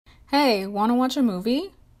Hey, wanna watch a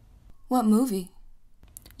movie? What movie?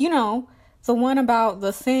 You know, the one about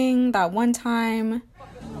the thing that one time.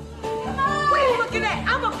 What are you looking at?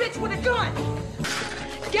 I'm a bitch with a gun.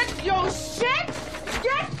 Get your shit,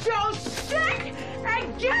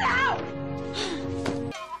 and get out.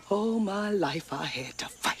 All my life I had to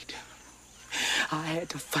fight. I had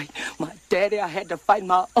to fight my daddy. I had to fight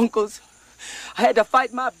my uncles. I had to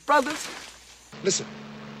fight my brothers. Listen,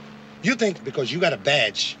 you think because you got a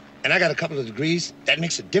badge and I got a couple of degrees, that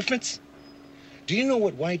makes a difference? Do you know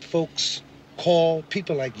what white folks call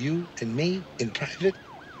people like you and me in private?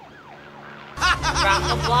 Rock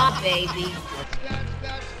the block, baby.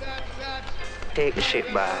 Take the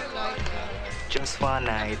shit back. Just for a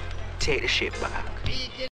night, take the shit back.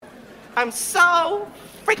 I'm so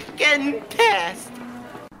freaking pissed.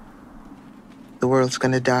 The world's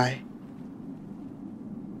gonna die.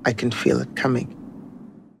 I can feel it coming.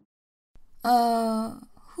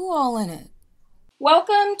 Who all in it?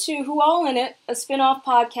 Welcome to Who All In It, a spin-off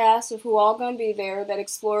podcast of Who All Gonna Be There that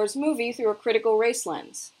explores movie through a critical race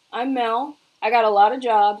lens. I'm Mel. I got a lot of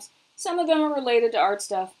jobs. Some of them are related to art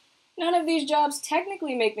stuff. None of these jobs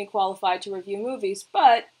technically make me qualified to review movies,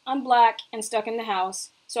 but I'm black and stuck in the house,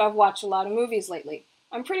 so I've watched a lot of movies lately.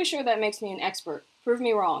 I'm pretty sure that makes me an expert. Prove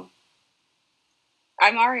me wrong.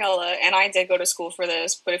 I'm Ariella, and I did go to school for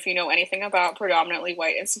this, but if you know anything about predominantly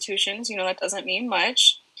white institutions, you know that doesn't mean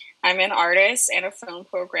much. I'm an artist and a film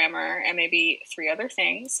programmer and maybe 3 other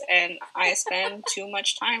things, and I spend too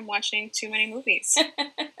much time watching too many movies.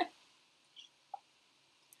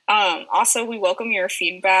 Also, we welcome your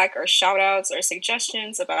feedback or shout-outs or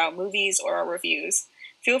suggestions about movies or our reviews.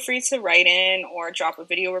 Feel free to write in or drop a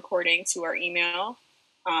video recording to our email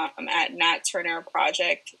at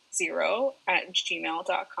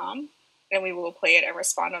natturnerproject0@gmail.com, and we will play it and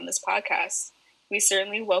respond on this podcast. We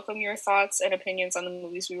certainly welcome your thoughts and opinions on the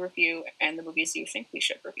movies we review and the movies you think we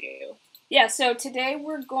should review. Yeah, so today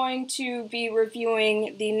we're going to be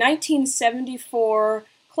reviewing the 1974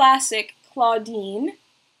 classic Claudine,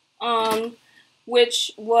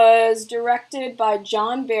 which was directed by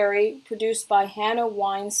John Barry, produced by Hannah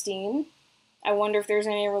Weinstein. I wonder if there's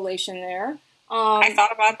any relation there. I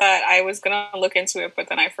thought about that. I was going to look into it, but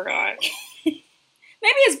then I forgot. Maybe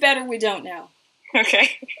it's better we don't know.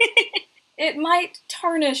 Okay. It might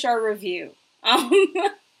tarnish our review.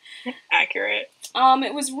 Accurate.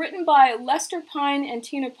 It was written by Lester Pine and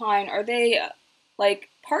Tina Pine. Are they,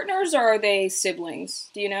 partners, or are they siblings?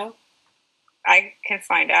 Do you know? I can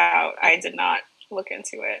find out. I did not look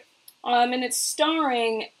into it. And it's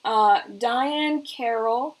starring Diane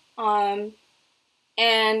Carroll and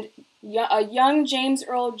a young James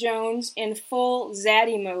Earl Jones in full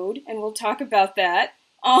zaddy mode, and we'll talk about that.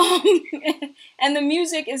 And the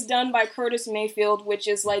music is done by Curtis Mayfield, which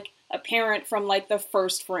is apparent from the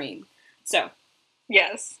first frame. So,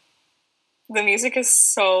 yes, the music is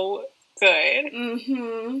so good.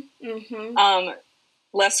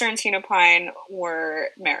 Lester and Tina Pine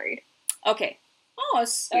were married. Okay. Oh,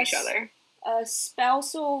 to each other. A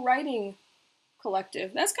spousal writing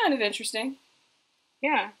collective. That's kind of interesting.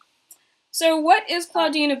 Yeah. So, what is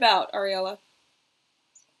Claudine about, Ariella?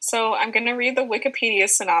 So I'm going to read the Wikipedia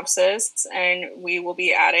synopsis, and we will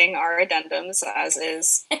be adding our addendums as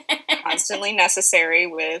is constantly necessary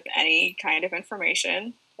with any kind of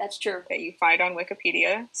information. That's true. That you find on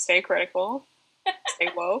Wikipedia. Stay critical. Stay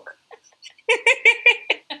woke.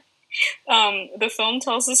 The film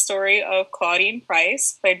tells the story of Claudine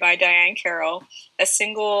Price, played by Diane Carroll, a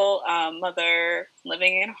single mother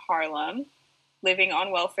living in Harlem, living on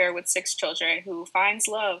welfare with 6 children, who finds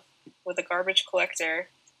love with a garbage collector,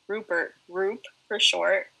 Roop for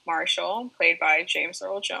short, Marshall, played by James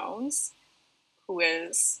Earl Jones, who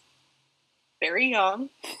is very young.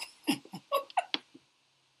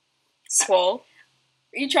 Swole.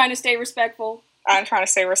 Are you trying to stay respectful? I'm trying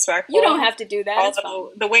to stay respectful. You don't have to do that.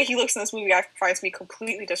 Although the way he looks in this movie, I find to be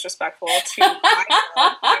completely disrespectful to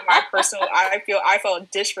my personal. I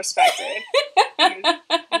felt disrespected. He's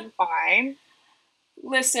fine.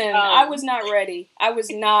 Listen, I was not ready.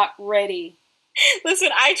 Listen,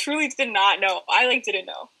 I truly did not know. I didn't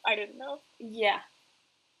know. I didn't know. Yeah.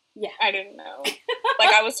 I didn't know.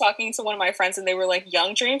 I was talking to one of my friends and they were like,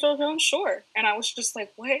 young James Earl Jones? Sure. And I was just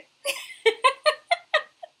like, what?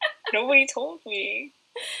 Nobody told me.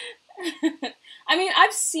 I mean,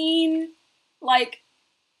 I've seen,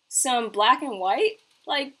 some black and white,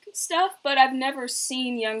 stuff, but I've never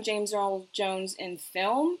seen young James Earl Jones in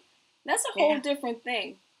film. That's a whole different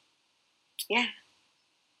thing. Yeah.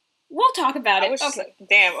 We'll talk about it. I was just like,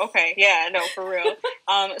 damn, okay, yeah, no, for real.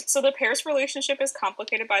 So the pair's relationship is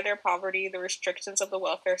complicated by their poverty, the restrictions of the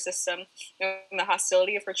welfare system, and the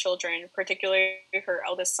hostility of her children, particularly her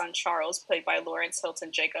eldest son, Charles, played by Lawrence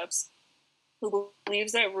Hilton Jacobs, who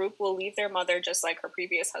believes that Rupe will leave their mother just like her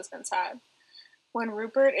previous husbands had. When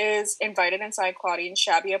Rupert is invited inside Claudine's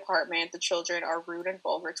shabby apartment, the children are rude and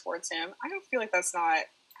vulgar towards him. I don't feel like that's not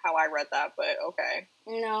how I read that, but okay.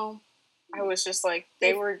 No. I was just like,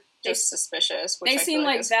 they were just suspicious. Which They seem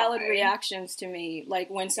like valid fine. reactions to me, like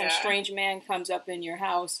when some strange man comes up in your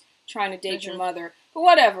house trying to date your Mhm. mother. But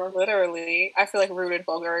whatever. Literally, I feel like rude and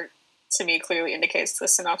vulgar to me clearly indicates the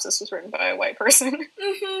synopsis was written by a white person.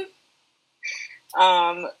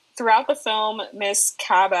 Throughout the film, Miss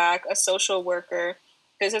Kabak, a social worker,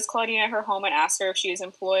 visits Claudine at her home and asks her if she is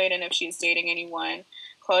employed and if she is dating anyone.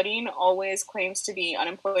 Claudine always claims to be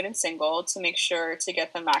unemployed and single to make sure to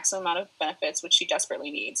get the maximum amount of benefits, which she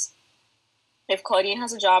desperately needs. If Claudine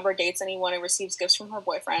has a job or dates anyone and receives gifts from her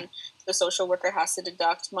boyfriend, the social worker has to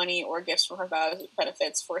deduct money or gifts from her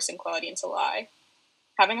benefits, forcing Claudine to lie.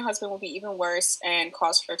 Having a husband will be even worse and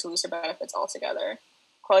cause her to lose her benefits altogether.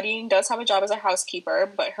 Claudine does have a job as a housekeeper,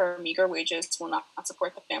 but her meager wages will not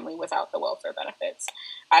support the family without the welfare benefits.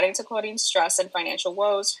 Adding to Claudine's stress and financial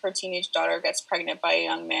woes, her teenage daughter gets pregnant by a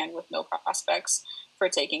young man with no prospects for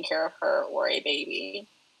taking care of her or a baby.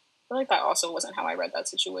 I feel like that also wasn't how I read that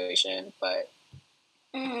situation, but...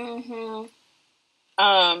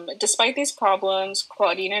 Despite these problems,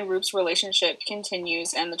 Claudine and Rupe's relationship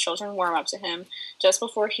continues and the children warm up to him. Just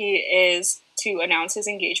before he is to announce his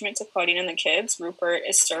engagement to Claudine and the kids, Rupert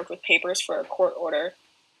is served with papers for a court order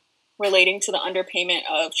relating to the underpayment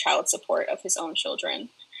of child support of his own children.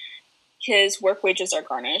 His work wages are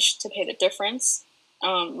garnished to pay the difference.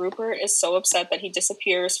 Rupert is so upset that he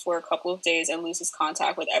disappears for a couple of days and loses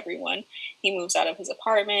contact with everyone. He moves out of his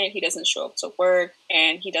apartment, he doesn't show up to work,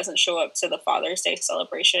 and he doesn't show up to the Father's Day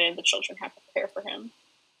celebration the children have to prepare for him.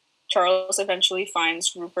 Charles eventually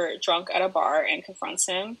finds Rupert drunk at a bar and confronts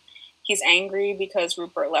him. He's angry because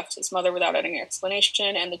Rupert left his mother without any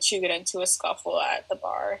explanation, and the two get into a scuffle at the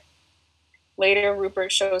bar. Later,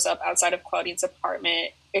 Rupert shows up outside of Claudine's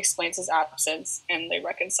apartment, explains his absence, and they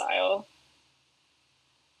reconcile.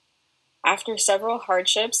 After several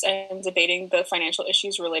hardships and debating the financial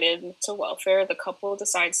issues related to welfare, the couple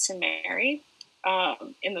decides to marry.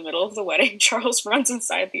 In the middle of the wedding, Charles runs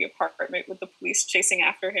inside the apartment with the police chasing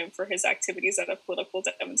after him for his activities at a political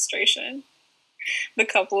demonstration. The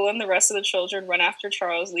couple and the rest of the children run after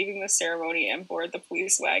Charles, leaving the ceremony and board the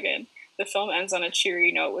police wagon. The film ends on a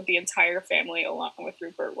cheery note with the entire family, along with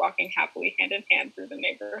Rupert, walking happily hand in hand through the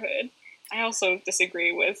neighborhood. I also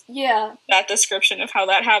disagree with that description of how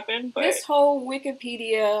that happened. But this whole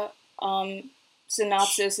Wikipedia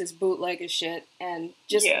synopsis is bootleg as shit and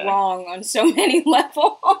just wrong on so many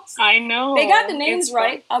levels. I know. They got the names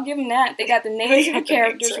right. I'll give them that. They got the names of the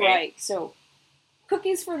characters right. So,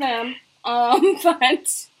 cookies for them.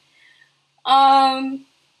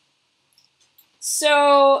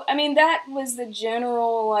 So, I mean, that was the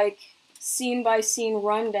general, like, scene-by-scene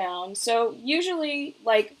rundown. So, usually,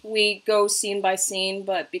 like, we go scene by scene,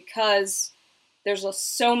 but because there's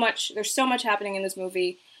so much happening in this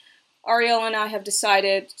movie, Ariel and I have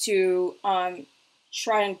decided to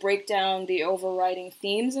try and break down the overriding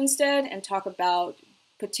themes instead and talk about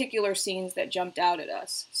particular scenes that jumped out at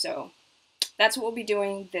us. So, that's what we'll be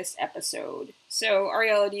doing this episode. So,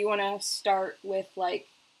 Ariella, do you want to start with, like,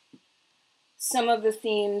 some of the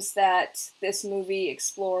themes that this movie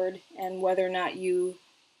explored and whether or not you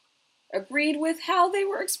agreed with how they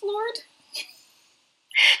were explored?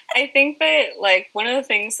 I think that, like, one of the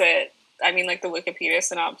things that, I mean, like, the Wikipedia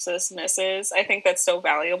synopsis misses, I think that's so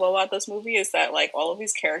valuable about this movie is that, like, all of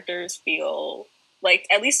these characters feel, like,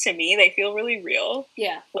 at least to me, they feel really real.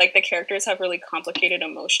 Yeah. Like, the characters have really complicated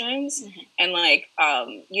emotions. Mm-hmm. And, like,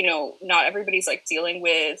 you know, not everybody's, like, dealing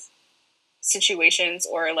with situations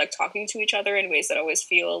or, like, talking to each other in ways that always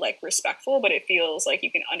feel, like, respectful, but it feels like you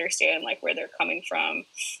can understand, like, where they're coming from.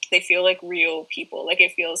 They feel like real people. Like,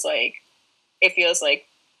 it feels like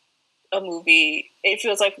a movie. It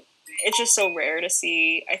feels like it's just so rare to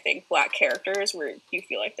see, I think, Black characters where you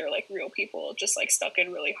feel like they're, like, real people just, like, stuck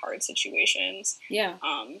in really hard situations. Yeah.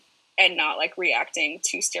 And not, like, reacting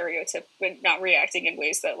to but not reacting in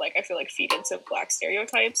ways that, like, I feel like feed into Black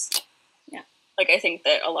stereotypes. Yeah. Like, I think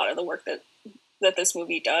that a lot of the work that this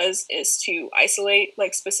movie does is to isolate,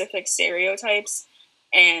 like, specific stereotypes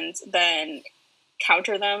and then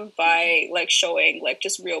counter them by, like, showing, like,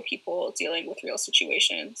 just real people dealing with real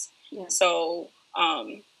situations. Yeah. So,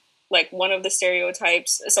 like, one of the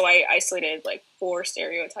stereotypes, so I isolated, like, 4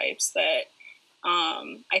 stereotypes that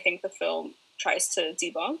I think the film tries to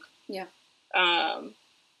debunk. Yeah.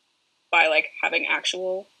 By like having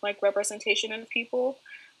actual like representation of people.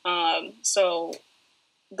 So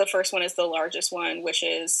the first one is the largest one, which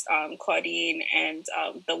is Claudine and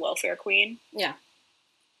the welfare queen. Yeah.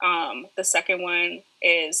 The second one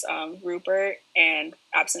is Rupert and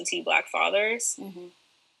absentee Black fathers. Mm-hmm.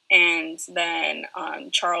 And then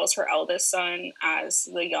Charles, her eldest son, as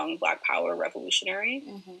the young Black Power revolutionary.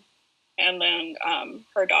 Mm-hmm. And then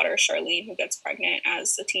her daughter, Charlene, who gets pregnant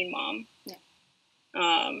as a teen mom. Yeah.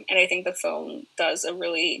 And I think the film does a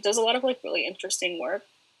lot of like really interesting work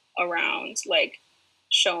around like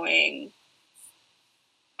showing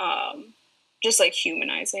just like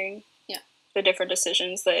humanizing the different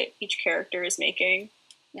decisions that each character is making.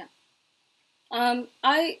 Yeah.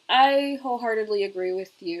 I wholeheartedly agree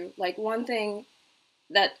with you. Like, one thing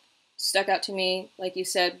that stuck out to me, like you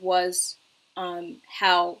said, was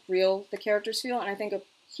how real the characters feel. And I think a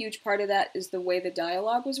huge part of that is the way the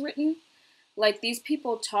dialogue was written. Like, these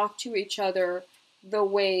people talk to each other the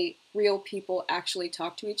way real people actually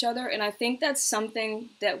talk to each other. And I think that's something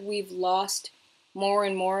that we've lost more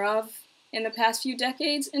and more of in the past few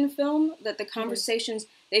decades in film, that the conversations,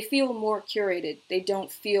 they feel more curated. They don't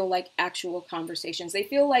feel like actual conversations. They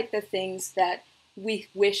feel like the things that we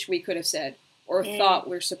wish we could have said or thought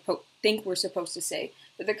we're supposed to say.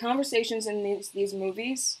 But the conversations in these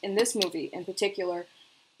movies, in this movie in particular,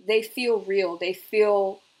 they feel real. They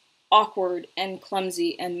feel awkward and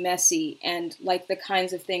clumsy and messy and like the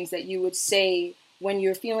kinds of things that you would say when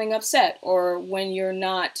you're feeling upset or when you're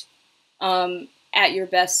not at your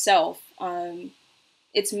best self.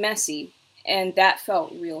 It's messy, and that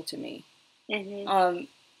felt real to me. Mm-hmm.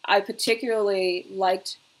 I particularly I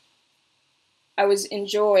was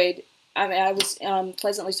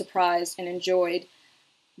pleasantly surprised and enjoyed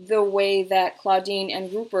the way that Claudine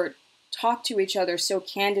and Rupert talk to each other so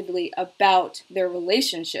candidly about their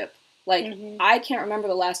relationship. Like, I can't remember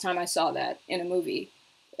the last time I saw that in a movie,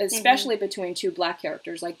 especially between two Black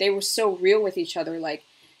characters. Like, they were so real with each other. Like,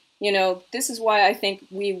 you know, this is why I think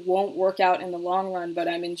we won't work out in the long run, but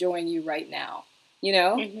I'm enjoying you right now, you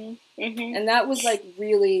know? And that was, like,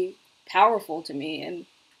 really powerful to me. And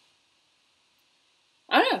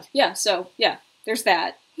I don't know. Yeah, so, yeah, there's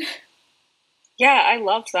that. Yeah, I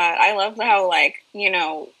loved that. I love how, like, you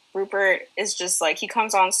know, Rupert is just, like, he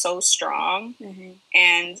comes on so strong.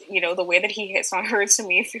 And, you know, the way that he hits on her, to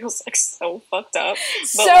me, feels, like, so fucked up.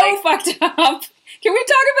 But, fucked up. Can we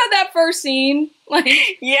talk about that first scene?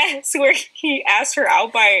 Like, yes, where he asked her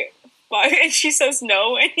out and she says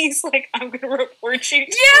no, and he's like, I'm gonna report you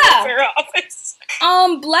to her office.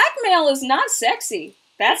 Blackmail is not sexy.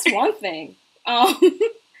 That's one thing. But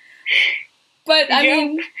I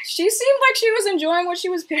mean, she seemed like she was enjoying what she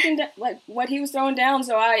was picking, like what he was throwing down.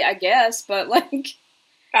 So I guess, but like,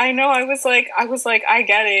 I know. I was like, I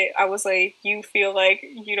get it. I was like, you feel like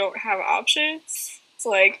you don't have options. It's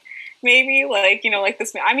like, maybe, like, you know, like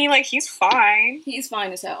this man. I mean, like, he's fine. He's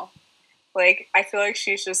fine as hell. Like, I feel like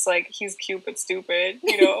she's just like, he's cute but stupid,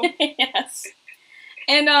 you know? Yes.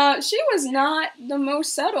 And she was not the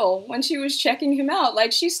most subtle when she was checking him out.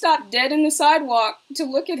 Like, she stopped dead in the sidewalk to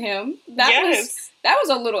look at him. That was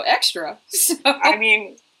a little extra. So, I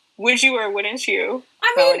mean, would you or wouldn't you?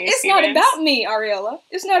 I mean, it's not about me, Ariella.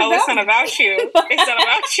 It's not about me. It's not about you. It's not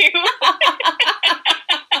about you.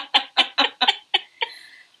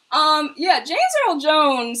 Yeah, James Earl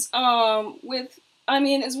Jones,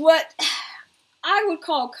 is what I would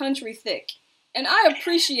call country thick. And I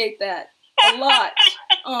appreciate that a lot.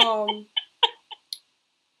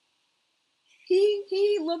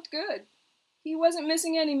 He looked good. He wasn't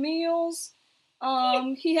missing any meals.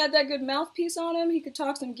 He had that good mouthpiece on him. He could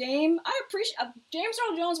talk some game. I appreciate James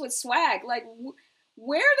Earl Jones with swag. Like,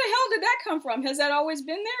 where the hell did that come from? Has that always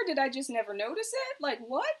been there? Did I just never notice it? Like,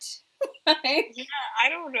 what? Yeah, I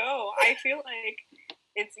don't know. I feel like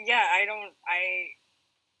it's,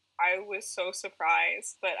 I was so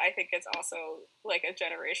surprised, but I think it's also like a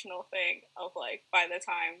generational thing of like, by the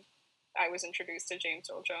time I was introduced to James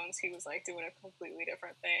Earl Jones, he was like doing a completely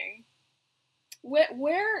different thing.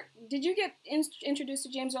 Where did you get introduced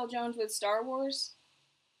to James Earl Jones with Star Wars?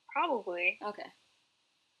 Probably. Okay.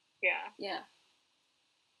 Yeah.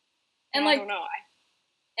 And I don't know.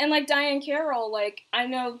 And like Diane Carroll, like, I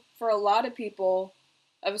know for a lot of people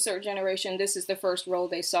of a certain generation, this is the first role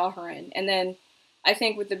they saw her in. And then I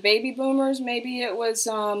think with the baby boomers, maybe it was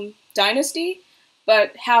Dynasty.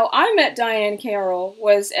 But how I met Diane Carroll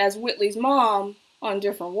was as Whitley's mom on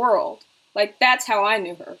Different World. Like, that's how I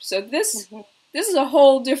knew her. So this is a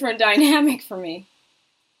whole different dynamic for me.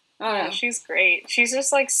 I don't know. She's great. She's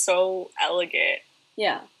just, like, so elegant.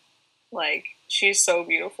 Yeah. Like, She's so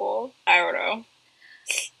beautiful. I don't know.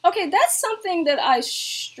 Okay, that's something that I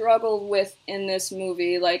struggled with in this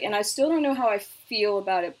movie, like, and I still don't know how I feel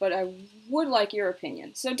about it, but I would like your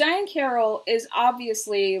opinion. So Diane Carroll is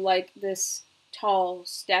obviously like this tall,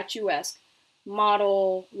 statuesque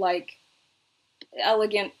model, like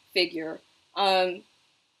elegant figure,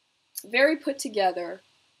 very put together.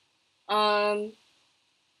 What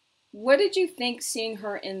did you think seeing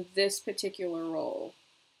her in this particular role?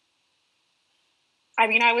 I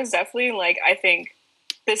mean, I was definitely like, I think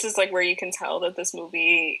this is like where you can tell that this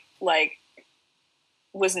movie like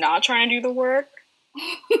was not trying to do the work.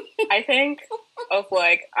 I think of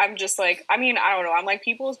like, I'm just like, I mean, I don't know. I'm like,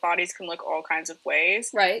 people's bodies can look all kinds of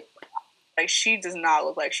ways. Right. Like, she does not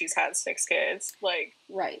look like she's had 6 kids. Like,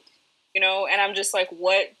 right. You know, and I'm just like,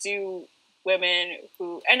 what do women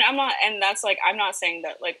who, and I'm not, and that's like, I'm not saying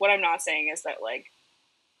that, like, what I'm not saying is that, like,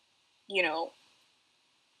 you know,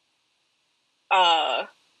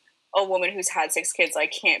 a woman who's had 6 kids,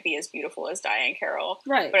 like, can't be as beautiful as Diane Carroll.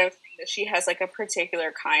 Right. But I'm saying that she has, like, a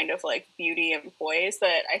particular kind of, like, beauty and poise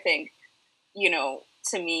that I think, you know,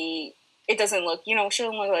 to me, it doesn't look, you know, she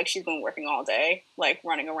doesn't look like she's been working all day, like,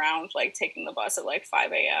 running around, like, taking the bus at, like,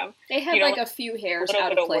 5 a.m. They have, you know, like, a few hairs a little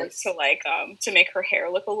out bit of place. Work to, like, to make her hair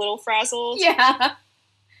look a little frazzled. Yeah.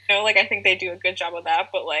 You know, like, I think they do a good job of that,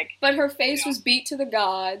 but, like... But her face was beat to the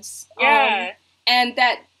gods. Yeah. And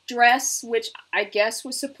that dress, which I guess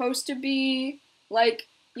was supposed to be, like,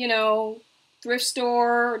 you know, thrift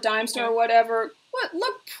store, or dime store, or whatever,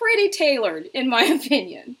 looked pretty tailored, in my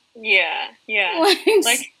opinion. Yeah, yeah.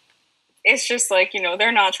 Like, it's just, like, you know,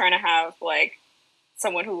 they're not trying to have, like,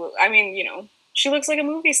 someone who... I mean, you know, she looks like a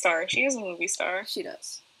movie star. She is a movie star. She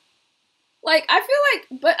does. Like, I feel like...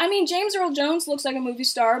 But, I mean, James Earl Jones looks like a movie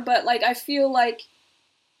star, but, like, I feel like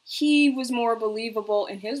he was more believable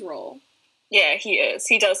in his role. Yeah, he is.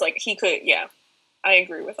 He does, like, he could, yeah. I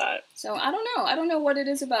agree with that. So, I don't know. I don't know what it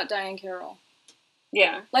is about Diane Carroll.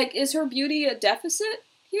 Yeah. Like, is her beauty a deficit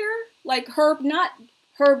here? Like, her, not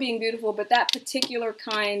her being beautiful, but that particular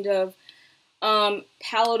kind of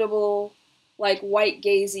palatable, like, white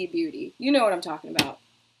gazy beauty. You know what I'm talking about.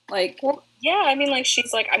 Like... Well, yeah, I mean, like,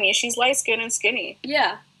 she's, like, I mean, she's light-skinned and skinny.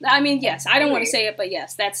 Yeah. I mean, yes. I don't want to say it, but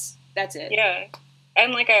yes, that's it. Yeah.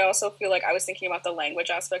 And, like, I also feel like I was thinking about the language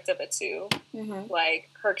aspect of it, too. Mm-hmm. Like,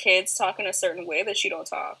 her kids talk in a certain way that she don't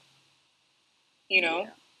talk. You know? Yeah.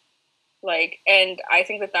 Like, and I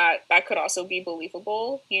think that could also be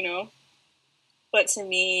believable, you know? But to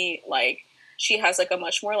me, like, she has, like, a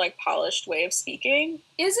much more, like, polished way of speaking.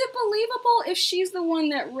 Is it believable if she's the one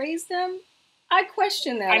that raised them? I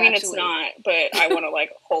question that, I mean, actually. It's not, but I want to,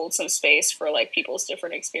 like, hold some space for, like, people's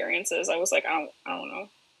different experiences. I was like, I don't know.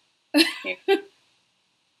 Yeah.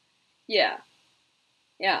 Yeah.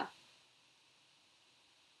 Yeah.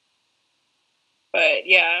 But,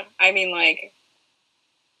 yeah, I mean, like,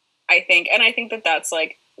 I think that that's,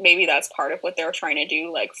 like, maybe that's part of what they're trying to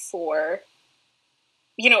do, like, for,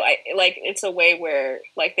 you know, like, it's a way where,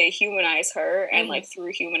 like, they humanize her, and, like,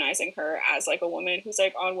 through humanizing her as, like, a woman who's,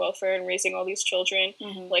 like, on welfare and raising all these children,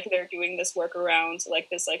 like, they're doing this work around, like,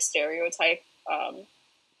 this, like, stereotype of,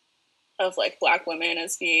 like, Black women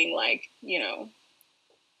as being, like, you know,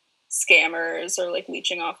 scammers or, like,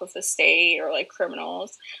 leeching off of the state or, like,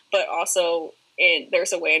 criminals, but also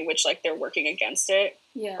there's a way in which, like, they're working against it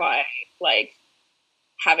by, like,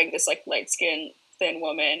 having this, like, light-skinned, thin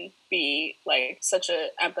woman be, like, such a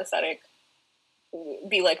empathetic,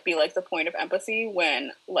 be like the point of empathy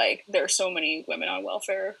when, like, there are so many women on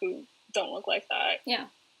welfare who don't look like that. Yeah.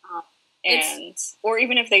 And, or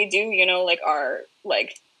even if they do, you know, like, are,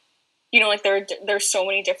 like, you know, like, there's so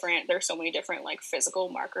many different, like, physical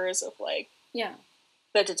markers of, like,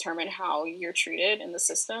 that determine how you're treated in the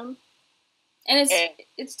system. And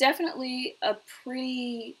it's definitely a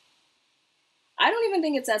pretty, I don't even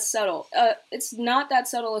think it's that subtle. It's not that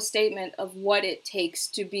subtle a statement of what it takes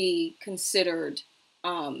to be considered,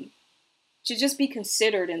 to just be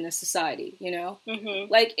considered in this society, you know?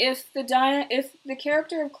 Mm-hmm. Like, if the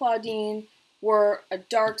character of Claudine were a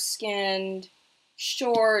dark-skinned,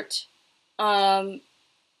 short,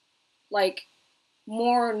 like,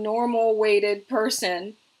 more normal-weighted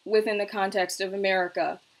person within the context of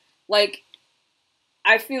America, like,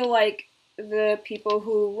 I feel like the people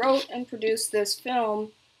who wrote and produced this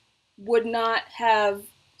film would not have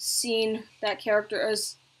seen that character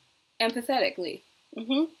as empathetically.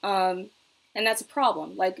 Mm-hmm. And that's a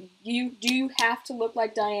problem. Like, you have to look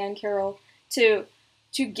like Diane Carroll to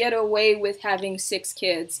get away with having 6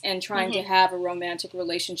 kids and trying to have a romantic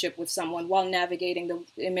relationship with someone while navigating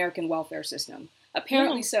the American welfare system.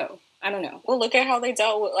 Apparently so. I don't know. Well, look at how they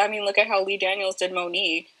dealt with, I mean, look at how Lee Daniels did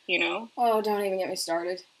Monique, you know? Oh, don't even get me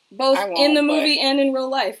started. Both I won't, in the movie and in real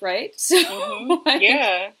life, right? So, like,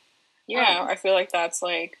 yeah. Yeah, I feel like that's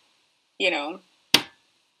like, you know.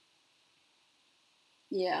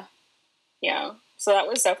 Yeah. Yeah. So that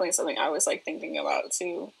was definitely something I was like thinking about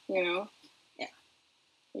too, you know?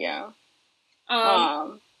 Yeah. Yeah.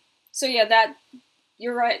 So yeah, that,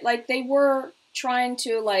 you're right. Like, they were trying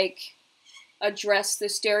to, like, address the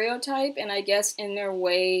stereotype and I guess in their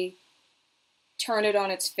way turn it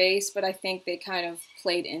on its face, but I think they kind of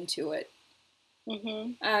played into it.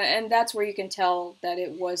 And that's where you can tell that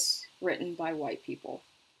it was written by white people.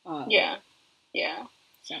 Yeah.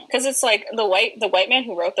 Because it's like the white man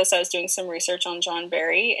who wrote this, I was doing some research on John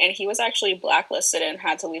Barry, and he was actually blacklisted and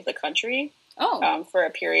had to leave the country for a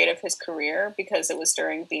period of his career because it was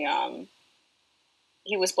during the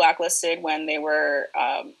he was blacklisted when they were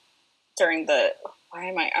during the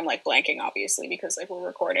I'm like blanking obviously because like we're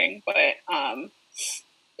recording, but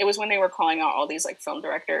it was when they were calling out all these like film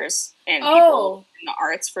directors and people in the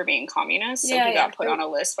arts for being communists. So he got put on a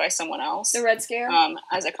list by someone else. The Red Scare?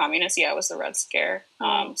 As a communist, yeah, it was the Red Scare.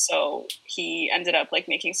 So he ended up like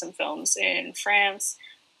making some films in France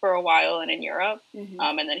for a while and in Europe.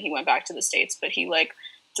 And then he went back to the States, but he like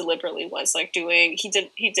deliberately was like doing,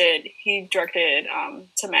 he directed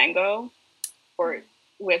Tamango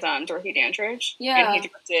with Dorothy Dandridge. Yeah. And he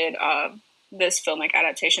directed this film like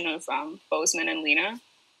adaptation of Bozeman and Lena.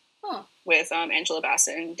 With Angela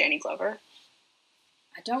Bassett and Danny Glover.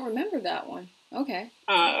 I don't remember that one. Okay.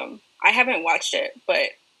 I haven't watched it, but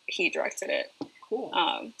he directed it. Cool.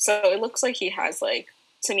 So it looks like he has like,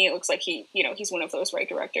 to me, it looks like he, you know, he's one of those white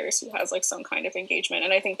directors who has like some kind of engagement.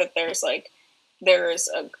 And I think that there's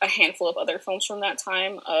a handful of other films from that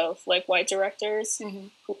time of like white directors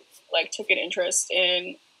who like took an interest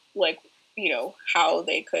in like, you know, how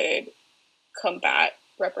they could combat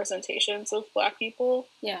representations of Black people,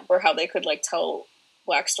 or how they could like tell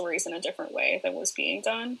Black stories in a different way than was being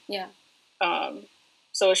done.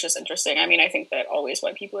 So it's just interesting. I mean, I think that always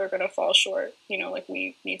white people are going to fall short. You know, like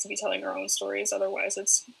we need to be telling our own stories, otherwise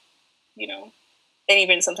it's, you know, and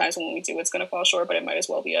even sometimes when we do, it's going to fall short, but it might as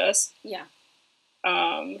well be us.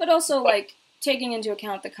 But also like taking into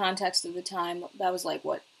account the context of the time, that was like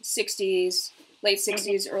what, 60s, late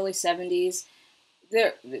 60s, early 70s.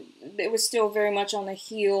 It was still very much on the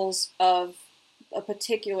heels of a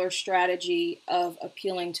particular strategy of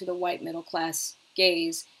appealing to the white middle class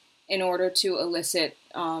gaze in order to elicit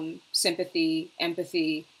sympathy,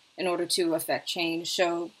 empathy, in order to affect change.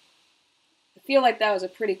 So I feel like that was a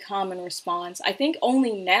pretty common response. I think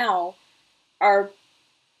only now are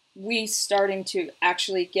we starting to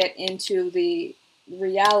actually get into the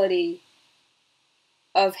reality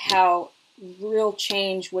of how real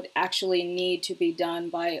change would actually need to be done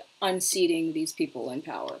by unseating these people in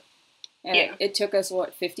power. And it took us,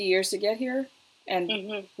 50 years to get here?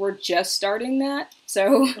 And we're just starting that?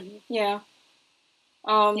 So, yeah.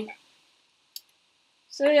 So,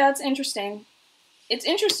 yeah, it's interesting. It's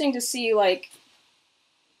interesting to see, like,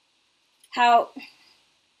 how...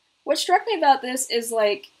 What struck me about this is,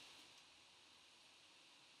 like,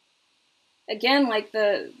 again, like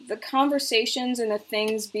the conversations and the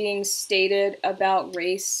things being stated about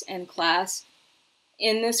race and class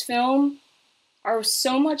in this film are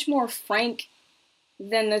so much more frank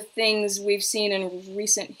than the things we've seen in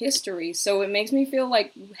recent history. So it makes me feel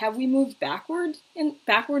like, have we moved backwards in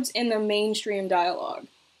the mainstream dialogue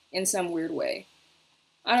in some weird way?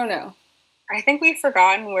 I don't know. I think we've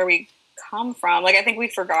forgotten where we come from. Like, I think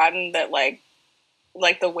we've forgotten that, like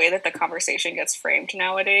the way that the conversation gets framed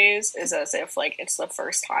nowadays is as if like it's the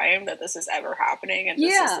first time that this is ever happening and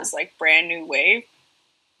this is this like brand new wave,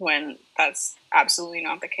 when that's absolutely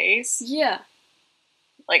not the case.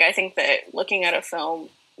 Like, I think that looking at a film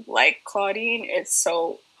like Claudine, it's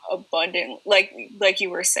so abundant, like you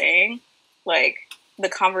were saying, like the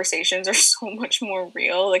conversations are so much more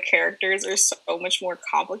real, the characters are so much more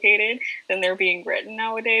complicated than they're being written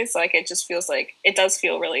nowadays. Like, it just feels like, it does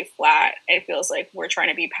feel really flat. It feels like we're trying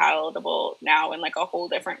to be palatable now in like a whole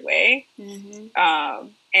different way.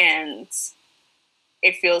 And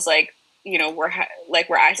it feels like, you know, we're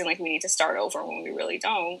acting like we need to start over when we really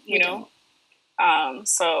don't, you know?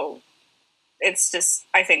 So it's just,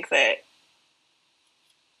 I think that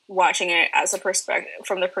watching it as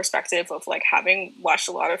from the perspective of like having watched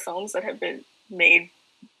a lot of films that have been made,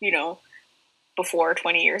 you know, before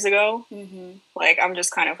 20 years ago, like I'm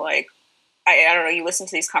just kind of like, I don't know, you listen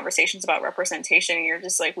to these conversations about representation and you're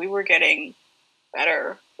just like, we were getting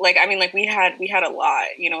better. Like, I mean, like we had a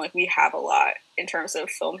lot, you know, like we have a lot in terms of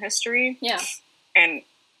film history. And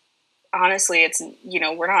honestly, it's, you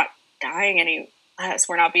know, we're not dying any less.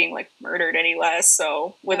 We're not being like murdered any less.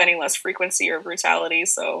 So with any less frequency or brutality.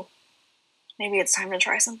 So maybe it's time to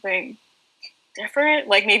try something different.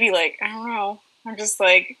 Like maybe like, I don't know. I'm just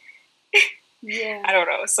like, yeah. I don't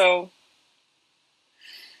know. So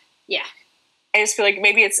yeah. I just feel like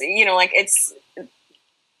maybe it's, you know, like it's,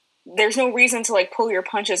 there's no reason to like pull your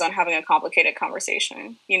punches on having a complicated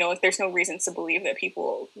conversation. You know, like there's no reason to believe that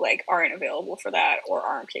people like aren't available for that or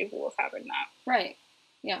aren't capable of having that. Right.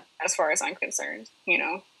 Yeah. As far as I'm concerned, you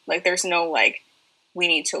know, like there's no like, we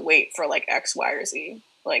need to wait for like X, Y, or Z.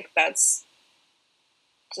 Like that's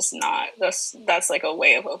just not, that's like a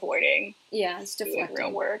way of avoiding. Yeah. It's deflecting.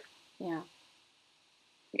 Real work. Yeah.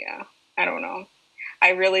 Yeah. I don't know.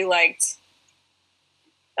 I really liked,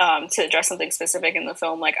 to address something specific in the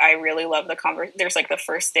film, like I really love there's like the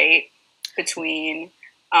first date between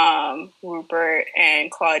Rupert and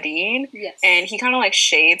Claudine. Yes. And he kind of like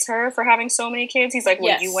shades her for having so many kids. He's like,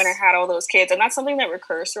 well, you went and had all those kids. And that's something that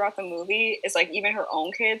recurs throughout the movie is like even her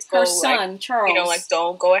own kids her son, like, Charles. You know, like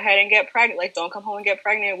don't go ahead and get pregnant. Like don't come home and get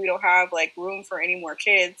pregnant. We don't have like room for any more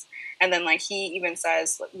kids. And then like he even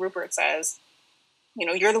says, like, Rupert says, you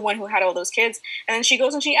know, you're the one who had all those kids. And then she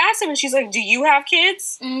goes and she asks him and she's like, do you have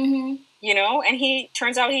kids? Mm-hmm. You know, and he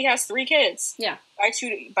turns out he has 3 kids. Yeah. By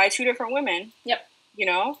two different women. Yep. You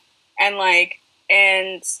know? And like,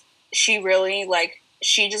 and she really like,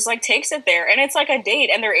 she just like takes it there. And it's like a date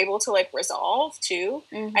and they're able to like resolve too.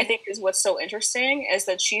 Mm-hmm. I think is what's so interesting is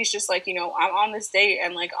that she's just like, you know, I'm on this date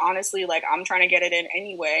and like, honestly, like I'm trying to get it in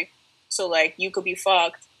anyway. So like, you could be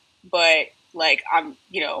fucked, but like, I'm,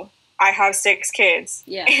 you know, I have 6 kids.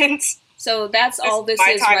 Yeah. And so that's all this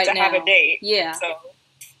my is time right to now. have a date. Yeah. So,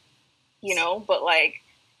 you know, but like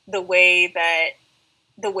the way that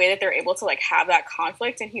they're able to like have that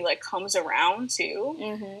conflict and he like comes around too.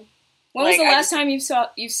 Mm-hmm. When was the last time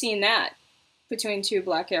you've seen that between 2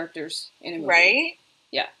 Black characters in a movie? Right?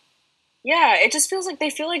 Yeah. Yeah. It just feels like they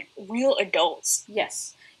feel like real adults.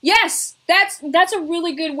 Yes. Yes. That's a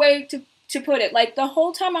really good way to put it. Like the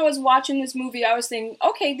whole time I was watching this movie, I was thinking,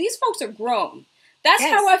 okay, these folks are grown. That's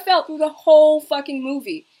how I felt through the whole fucking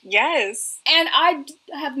movie. Yes. And I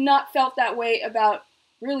have not felt that way about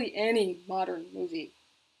really any modern movie.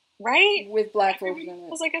 Right? With Black folks in it. I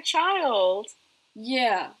was like a child.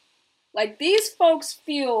 Yeah. Like these folks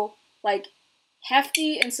feel like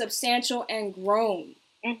hefty and substantial and grown.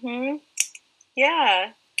 Mm-hmm.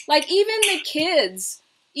 Yeah. Like even the kids,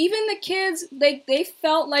 they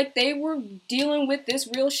felt like they were dealing with this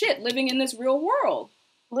real shit, living in this real world.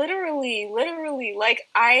 Literally. Like,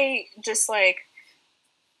 I just, like,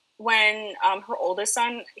 when her oldest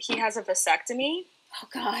son, he has a vasectomy. Oh,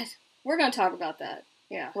 God. We're going to talk about that.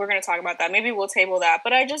 Yeah. We're going to talk about that. Maybe we'll table that.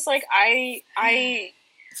 But I just, like, I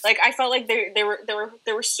felt like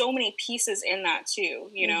there were so many pieces in that, too,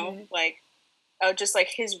 you know? Mm-hmm. Like, just, like,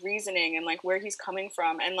 his reasoning and, like, where he's coming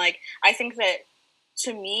from. And, like, I think that,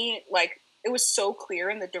 to me, like, it was so clear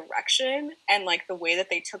in the direction and, like, the way that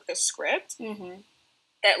they took the script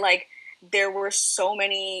that, like, there were so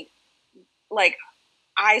many, like,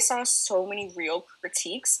 I saw so many real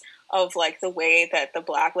critiques of, like, the way that the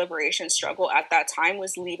Black liberation struggle at that time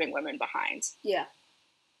was leaving women behind. Yeah.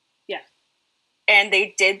 Yeah. And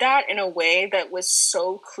they did that in a way that was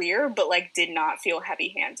so clear, but, like, did not feel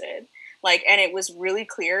heavy-handed. Like, and it was really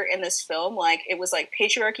clear in this film, like, it was like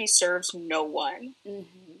patriarchy serves no one.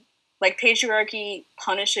 Mm-hmm. Like, patriarchy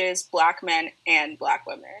punishes Black men and Black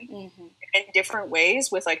women in different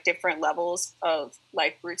ways with, like, different levels of,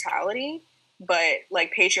 like, brutality. But,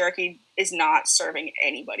 like, patriarchy is not serving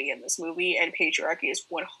anybody in this movie, and patriarchy is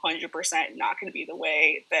 100% not going to be the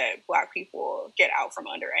way that Black people get out from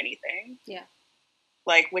under anything. Yeah.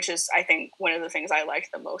 Like, which is, I think, one of the things I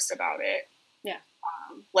liked the most about it. Yeah.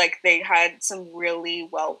 Like, they had some really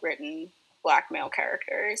well-written Black male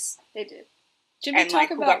characters. They did. Should we talk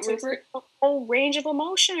about Rupert? A whole range of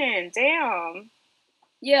emotion. Damn.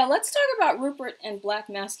 Yeah, let's talk about Rupert and Black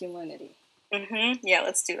masculinity. Mm-hmm. Yeah,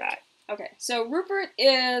 let's do that. Okay, so Rupert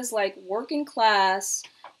is, like, working class.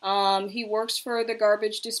 He works for the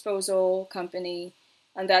garbage disposal company,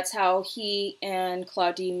 and that's how he and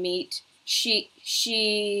Claudine meet.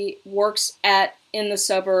 She works in the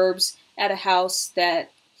suburbs at a house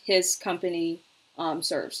that his company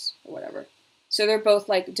serves, or whatever. So they're both,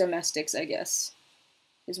 like, domestics, I guess,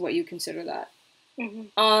 is what you consider that.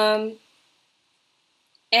 Mm-hmm.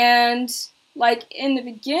 And, like, in the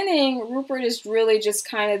beginning, Rupert is really just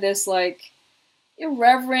kind of this, like,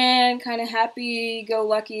 irreverent, kind of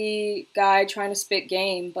happy-go-lucky guy trying to spit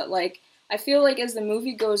game. But, like, I feel like as the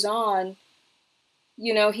movie goes on,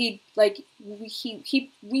 you know, he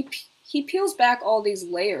he peels back all these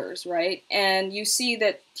layers, right? And you see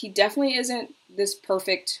that he definitely isn't this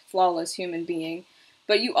perfect, flawless human being.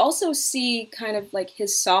 But you also see kind of like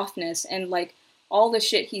his softness and like all the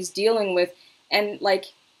shit he's dealing with. And like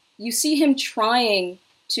you see him trying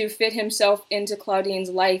to fit himself into Claudine's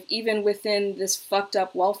life, even within this fucked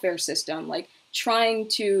up welfare system, like trying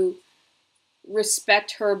to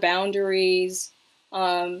respect her boundaries,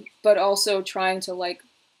 but also trying to like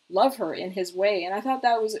love her in his way. And I thought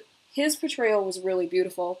his portrayal was really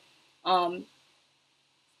beautiful. And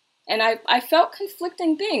I felt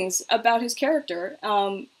conflicting things about his character,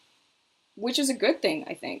 which is a good thing,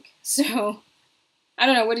 I think. So, I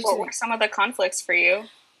don't know, what did you think? What were some of the conflicts for you?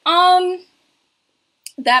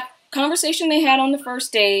 That conversation they had on the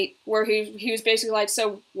first date, where he was basically like,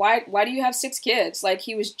 so why do you have 6 kids? Like,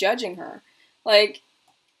 he was judging her. Like,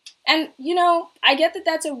 and, you know, I get that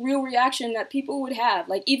that's a real reaction that people would have.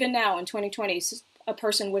 Like, even now in 2020, a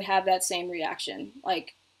person would have that same reaction.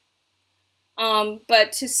 Like,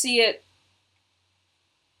 but to see it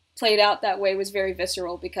played out that way was very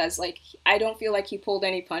visceral, because, like, I don't feel like he pulled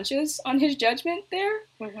any punches on his judgment there.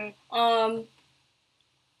 Mm-hmm.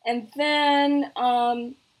 And then,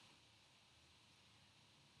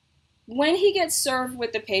 when he gets served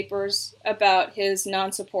with the papers about his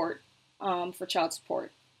non-support for child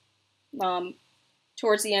support,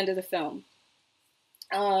 towards the end of the film,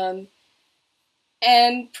 and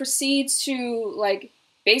proceeds to, like,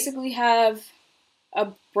 basically have a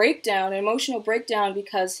breakdown, an emotional breakdown,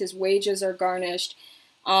 because his wages are garnished.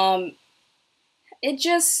 It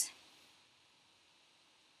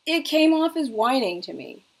came off as whining to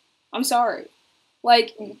me. I'm sorry.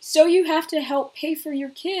 Like, so you have to help pay for your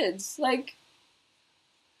kids. Like,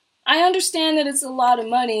 I understand that it's a lot of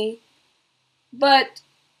money, but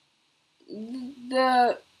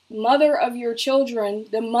the mothers of your children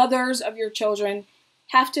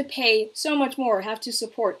have to pay so much more, have to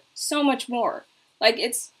support so much more. Like,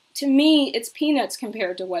 to me, it's peanuts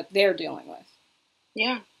compared to what they're dealing with.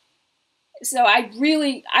 Yeah. So I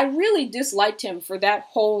really disliked him for that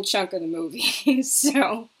whole chunk of the movie.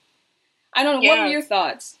 So, I don't know, what were your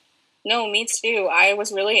thoughts? No, me too. I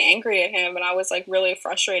was really angry at him, and I was, like, really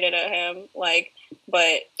frustrated at him. Like,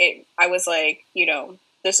 but I was like, you know,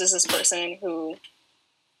 this is this person who,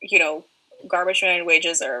 you know, garbage man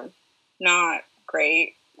wages are not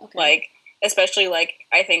great. Okay. Like, especially, like,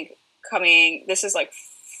 I think this is, like,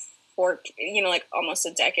 like, almost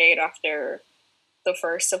a decade after the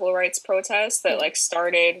first civil rights protest that, like,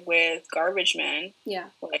 started with garbage men,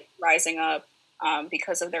 like, rising up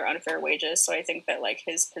because of their unfair wages. So I think that, like,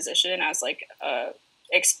 his position as, like, a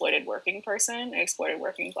exploited working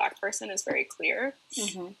Black person is very clear.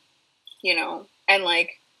 Mm-hmm. You know, and,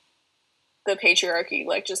 like, the patriarchy,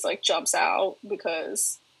 like, just, like, jumps out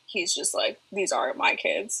because he's just like, these aren't my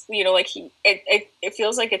kids. You know, like, it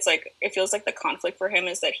feels like the conflict for him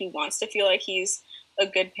is that he wants to feel like he's a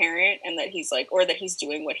good parent, and that he's, like, or that he's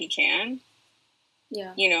doing what he can.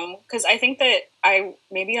 Yeah. You know, because I think that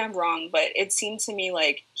maybe I'm wrong, but it seemed to me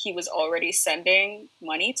like he was already sending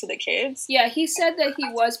money to the kids. Yeah, he said that he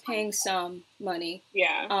was paying some money.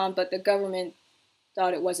 Yeah. But the government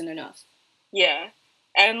thought it wasn't enough. Yeah.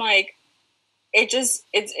 And, like, it's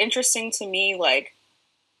interesting to me, like,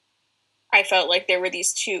 I felt like there were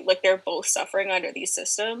these two, like, they're both suffering under these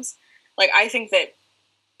systems. Like, I think that,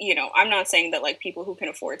 you know, I'm not saying that, like, people who can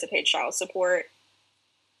afford to pay child support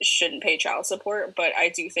shouldn't pay child support, but I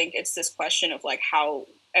do think it's this question of, like, how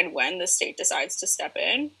and when the state decides to step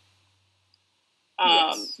in.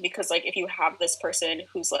 Yes. Because, like, if you have this person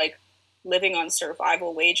who's, like, living on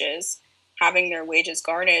survival wages, having their wages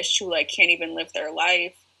garnished, who, like, can't even live their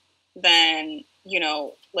life, then, you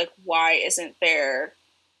know, like, why isn't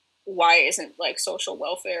like social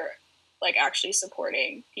welfare, like, actually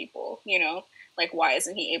supporting people, you know? Like, why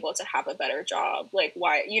isn't he able to have a better job? Like,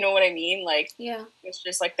 why, you know what I mean? Like, yeah, it's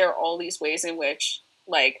just, like, there are all these ways in which,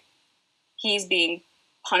 like, he's being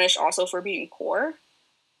punished also for being poor.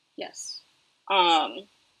 Yes. And,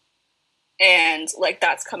 like,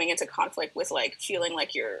 that's coming into conflict with, like, feeling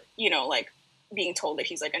like you're, you know, like, being told that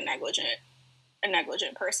he's, like, a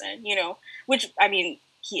negligent person, you know? Which, I mean,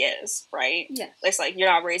 he is, right? Yes. It's like, you're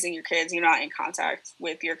not raising your kids, you're not in contact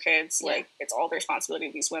with your kids, like, it's all the responsibility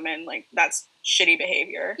of these women, like, that's shitty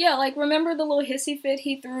behavior. Yeah, like, remember the little hissy fit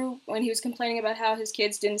he threw when he was complaining about how his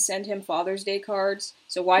kids didn't send him Father's Day cards,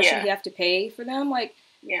 so why should he have to pay for them? Like,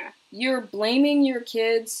 you're blaming your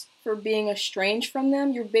kids for being estranged from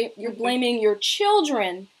them, you're blaming your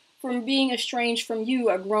children for being estranged from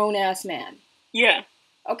you, a grown-ass man. Yeah.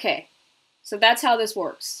 Okay, so that's how this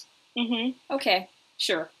works. Mm-hmm. Okay.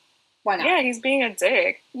 Sure. Why not? Yeah, he's being a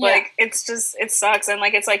dick. Yeah. Like, it's just, it sucks. And,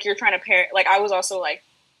 like, it's like you're trying to parent. Like, I was also like,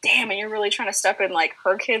 damn, and you're really trying to step in, like,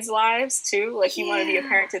 her kids' lives, too. Like, you want to be a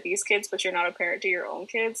parent to these kids, but you're not a parent to your own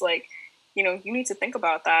kids. Like, you know, you need to think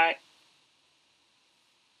about that.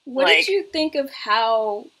 What did you think of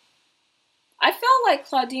how... I felt like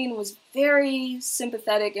Claudine was very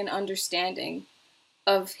sympathetic and understanding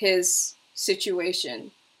of his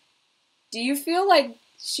situation. Do you feel like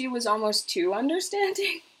she was almost too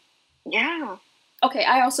understanding? Yeah. Okay,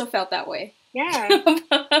 I also felt that way. Yeah.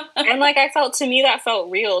 And, like, to me, that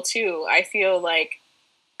felt real, too. I feel like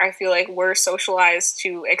we're socialized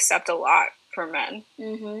to accept a lot from men.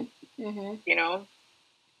 Mm-hmm. Mm-hmm. You know?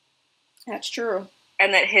 That's true.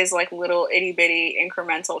 And that his, like, little itty-bitty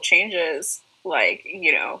incremental changes, like,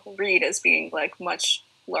 you know, read as being, like, much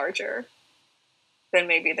larger than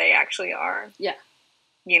maybe they actually are. Yeah.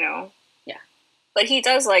 You know? Yeah. But he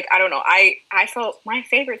does, like, I don't know, I felt my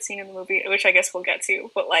favorite scene in the movie, which I guess we'll get to,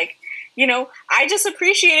 but, like, you know, I just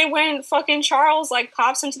appreciated when fucking Charles, like,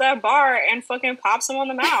 pops into that bar and fucking pops him on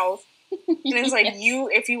the mouth. And it's like,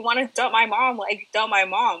 if you want to dump my mom, like, dump my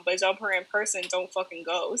mom, but dump her in person, don't fucking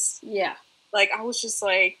ghost. Yeah. Like, I was just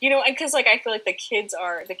like, you know, and because, like, I feel like the kids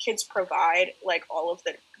provide, like, all of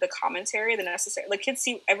the commentary, the necessary, like, kids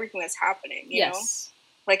see everything that's happening, you know?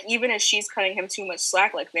 Like, even if she's cutting him too much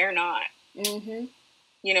slack, like, they're not. Mm-hmm.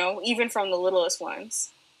 You know, even from the littlest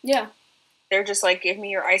ones. Yeah. They're just like, give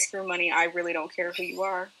me your ice cream money, I really don't care who you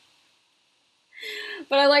are.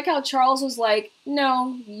 But I like how Charles was like,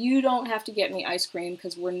 no, you don't have to get me ice cream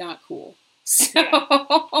because we're not cool. So,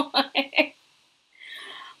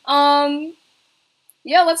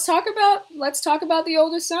 yeah, let's talk about the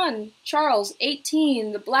oldest son, Charles,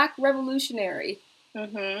 18, the Black Revolutionary.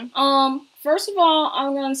 Mm-hmm. First of all,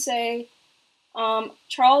 I'm gonna say,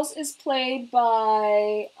 Charles is played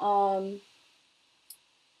by,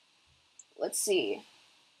 let's see.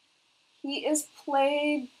 He is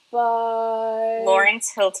played by...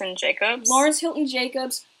 Lawrence Hilton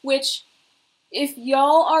Jacobs. Which, if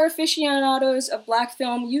y'all are aficionados of black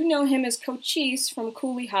film, you know him as Cochise from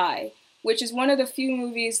Cooley High, which is one of the few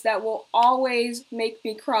movies that will always make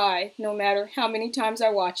me cry, no matter how many times I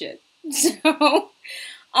watch it. So,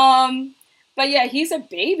 but yeah, he's a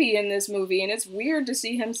baby in this movie, and it's weird to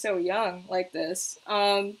see him so young like this.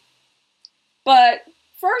 But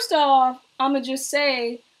first off, I'ma just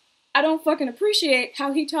say, I don't fucking appreciate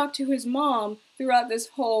how he talked to his mom throughout this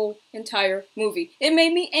whole entire movie. It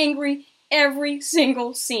made me angry every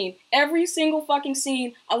single scene. Every single fucking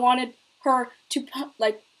scene, I wanted her to,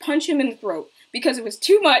 punch him in the throat. Because it was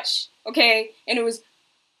too much, okay? And it was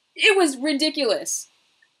ridiculous.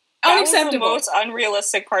 Unacceptable. That was the most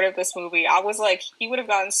unrealistic part of this movie. I was like, he would have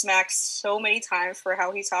gotten smacked so many times for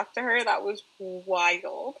how he talked to her. That was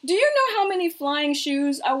wild. Do you know how many flying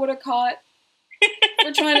shoes I would have caught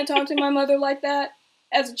for trying to talk to my mother like that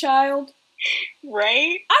as a child?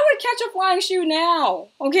 Right? I would catch a flying shoe now,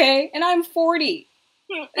 okay? And I'm 40.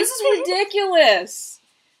 This is ridiculous.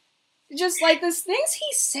 Just like the things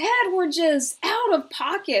he said were just out of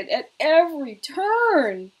pocket at every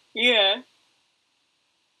turn. Yeah.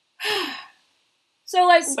 So,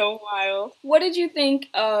 like, so wild. What did you think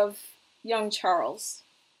of young Charles?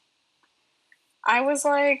 I was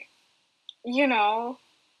like, you know,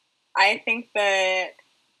 I think that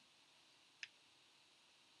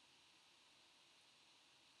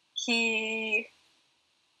he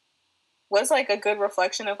was like a good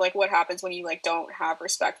reflection of like what happens when you like don't have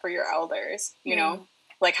respect for your elders, you know?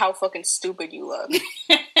 Like how fucking stupid you look.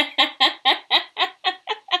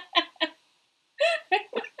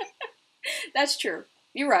 That's true.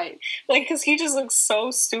 You're right. Like, because he just looks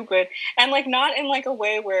so stupid. And, like, not in, like, a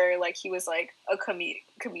way where, like, he was, like, a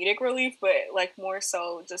comedic relief, but, like, more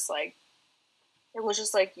so just, like, it was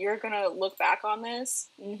just, like, you're gonna look back on this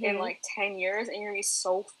in, like, 10 years, and you're gonna be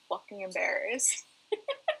so fucking embarrassed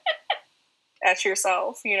at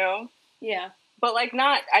yourself, you know? Yeah. But, like,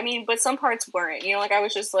 but some parts weren't, you know? Like, I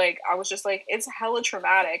was just like, it's hella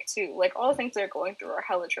traumatic, too. Like, all the things they're going through are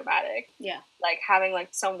hella traumatic. Yeah. Like, having, like,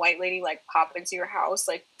 some white lady, like, pop into your house,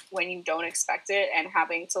 like, when you don't expect it, and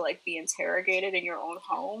having to, like, be interrogated in your own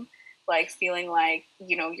home. Like, feeling like,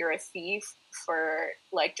 you know, you're a thief for,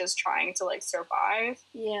 like, just trying to, like, survive.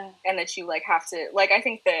 Yeah. And that you, like, have to, like, I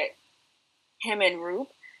think that him and Roop,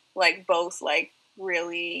 like, both, like,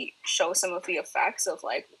 really show some of the effects of,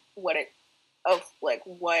 like, what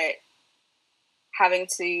having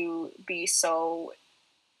to be so,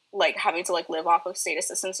 like, having to, like, live off of state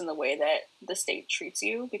assistance in the way that the state treats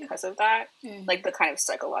you because of that. Mm-hmm. Like, the kind of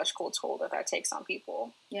psychological toll that takes on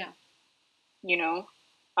people. Yeah. You know?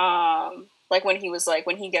 Like, when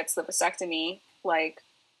he gets the vasectomy, like,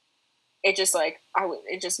 it just like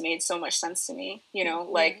it just made so much sense to me, you know,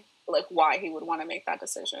 like why he would want to make that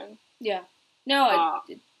decision. Yeah. No,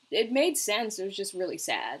 it made sense. It was just really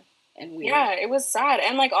sad and weird. Yeah, it was sad.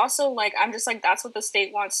 And like also like I'm just like that's what the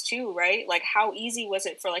state wants too, right? Like how easy was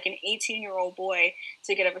it for like an 18-year-old boy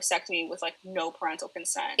to get a vasectomy with like no parental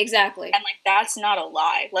consent? Exactly. And like that's not a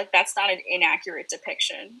lie. Like that's not an inaccurate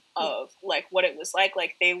depiction of like what it was like.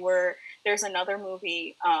 Like there's another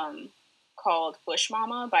movie called Bush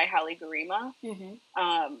Mama by Halle Garima.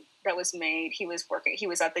 That was made. He was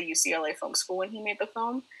at the UCLA Film School when he made the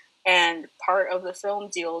film. And part of the film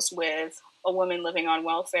deals with a woman living on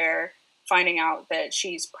welfare finding out that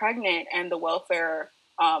she's pregnant and the welfare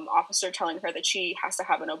officer telling her that she has to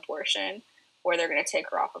have an abortion or they're going to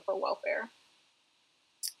take her off of her welfare.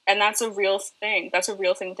 And that's a real thing. That's a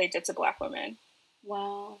real thing that they did to Black women.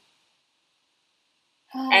 Wow.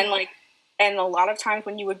 And a lot of times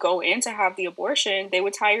when you would go in to have the abortion, they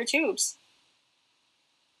would tie your tubes.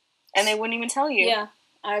 And they wouldn't even tell you. Yeah,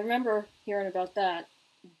 I remember hearing about that.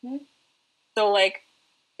 So like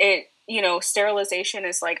sterilization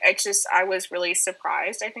is like, I was really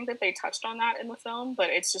surprised. I think that they touched on that in the film, but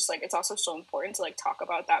it's just like, it's also so important to like talk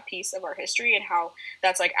about that piece of our history and how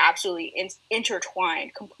that's like absolutely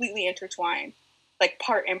intertwined, completely intertwined, like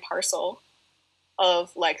part and parcel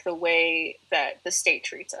of like the way that the state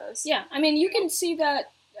treats us. Yeah, I mean, you can see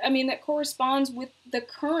that, that corresponds with the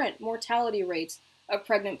current mortality rates of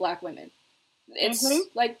pregnant Black women. It's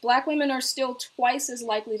like Black women are still twice as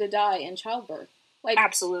likely to die in childbirth. Like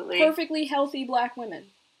absolutely perfectly healthy Black women.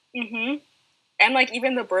 And like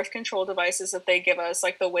even the birth control devices that they give us,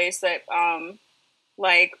 like the ways that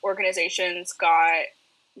like organizations got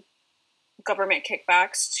government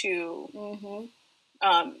kickbacks to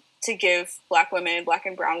give Black women, Black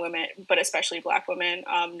and brown women, but especially Black women,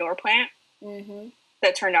 Norplant.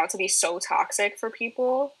 That turned out to be so toxic for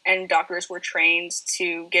people, and doctors were trained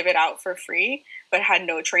to give it out for free, but had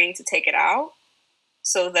no training to take it out.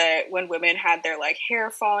 So that when women had their like hair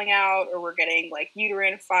falling out, or were getting like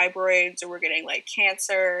uterine fibroids, or were getting like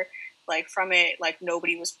cancer, like from it, like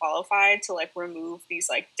nobody was qualified to like remove these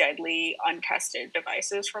like deadly untested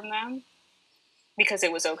devices from them because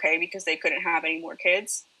it was okay because they couldn't have any more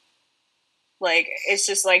kids. Like it's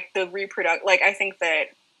just like the like I think that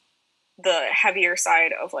the heavier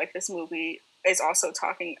side of like this movie is also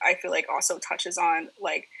I feel like also touches on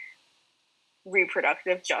like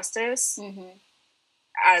reproductive justice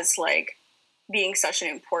as like being such an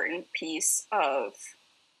important piece of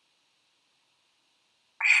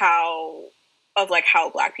how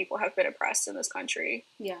Black people have been oppressed in this country.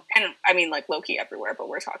 Yeah. And I mean like low-key everywhere, but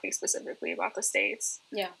we're talking specifically about the States.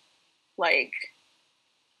 Yeah. Like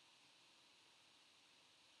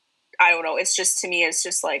I don't know. It's just, to me, it's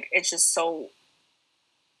just like, it's just so,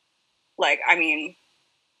 like, I mean,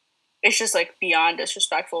 it's just like beyond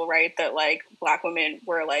disrespectful, right? That like Black women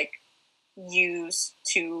were like used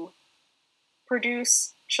to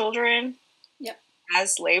produce children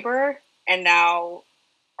as labor and now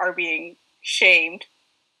are being shamed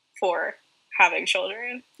for having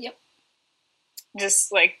children. Yep.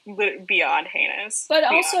 Just like beyond heinous. But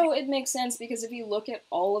also it makes sense because if you look at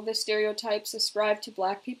all of the stereotypes ascribed to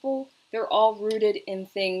Black people, they're all rooted in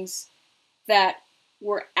things that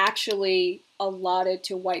were actually allotted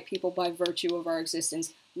to white people by virtue of our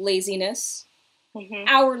existence. Laziness.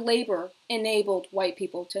 Our labor enabled white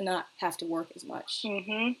people to not have to work as much.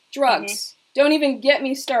 Drugs. Don't even get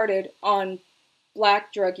me started on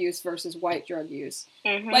Black drug use versus white drug use.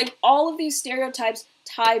 Like, all of these stereotypes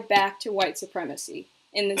tie back to white supremacy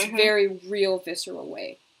in this very real, visceral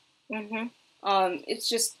way.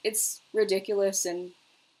 It's ridiculous and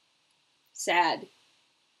sad.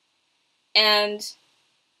 And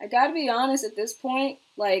I gotta be honest at this point,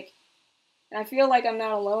 like, and I feel like I'm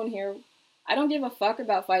not alone here, I don't give a fuck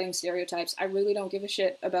about fighting stereotypes. I really don't give a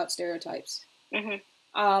shit about stereotypes.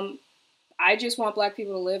 I just want Black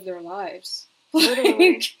people to live their lives.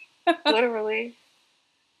 Literally. Literally.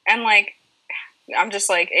 And like, I'm just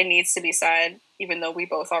like, it needs to be said, even though we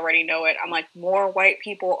both already know it. I'm like, more white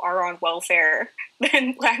people are on welfare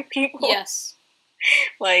than Black people. Yes.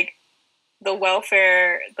 Like, the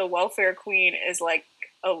welfare queen is like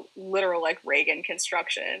a literal like Reagan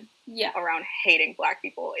construction around hating Black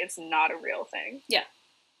people. It's not a real thing. Yeah.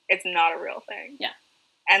 It's not a real thing. Yeah.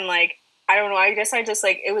 And like, I don't know, I guess I just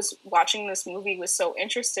like, it was, watching this movie was so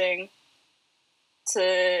interesting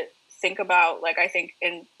to think about, like, I think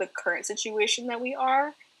in the current situation that we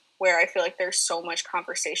are, where I feel like there's so much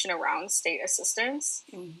conversation around state assistance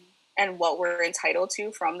and what we're entitled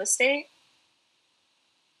to from the state.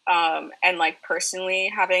 And like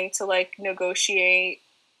personally having to like negotiate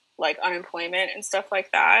like unemployment and stuff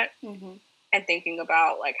like that. Mm-hmm. And thinking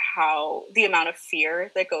about like how the amount of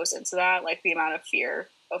fear that goes into that, like the amount of fear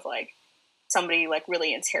of like somebody like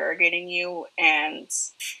really interrogating you and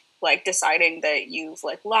like deciding that you've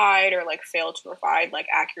like lied or like failed to provide like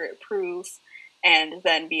accurate proof and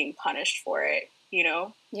then being punished for it, you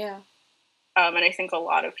know? Yeah. And I think a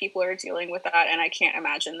lot of people are dealing with that, and I can't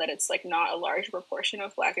imagine that it's like not a large proportion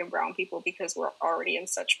of Black and brown people because we're already in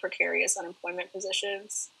such precarious unemployment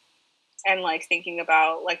positions. And like thinking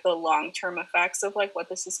about like the long-term effects of like what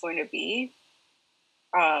this is going to be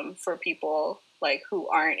for people like who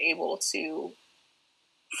aren't able to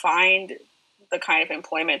find the kind of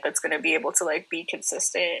employment that's going to be able to like be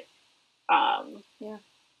consistent Yeah.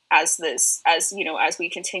 as we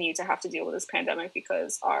continue to have to deal with this pandemic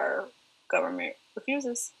because our government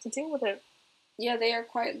refuses to deal with it. Yeah, they are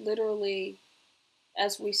quite literally,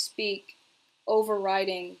 as we speak,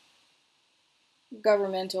 overriding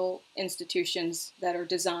governmental institutions that are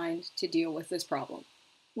designed to deal with this problem.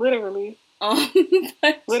 Literally.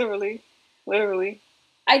 But Literally.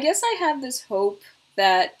 I guess I have this hope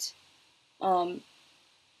that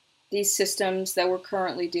these systems that we're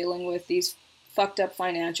currently dealing with, these fucked up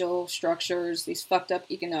financial structures, these fucked up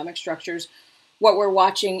economic structures, what we're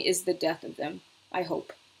watching is the death of them, I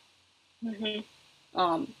hope.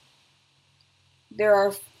 Mm-hmm. There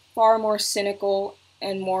are far more cynical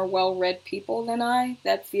and more well-read people than I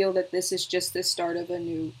that feel that this is just the start of a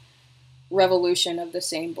new revolution of the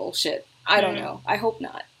same bullshit. I don't know. I hope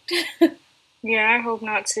not. Yeah, I hope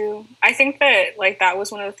not too. I think that like that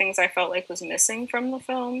was one of the things I felt like was missing from the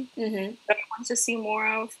film Mm-hmm. that I wanted to see more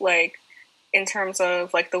of, like in terms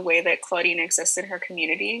of like the way that Claudine exists in her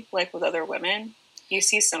community, like with other women. You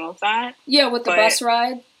see some of that. Yeah, with the bus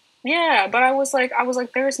ride. Yeah, but I was like,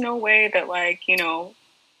 there's no way that like, you know,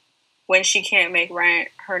 when she can't make rent,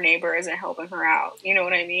 her neighbor isn't helping her out. You know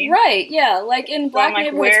what I mean? Right, yeah. Like in Black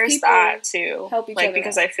neighborhoods, where's people that too? help each like, other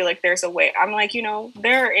because out. I feel like there's a way. I'm like, you know,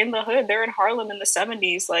 they're in the hood. They're in Harlem in the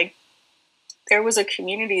 70s. Like, there was a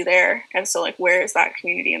community there. And so, like, where is that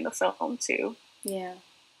community in the film too? Yeah.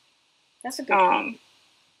 That's a good point.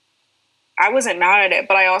 I wasn't mad at it,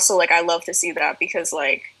 but I also, like, I love to see that because,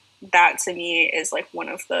 like, that to me is, like, one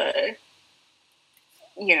of the,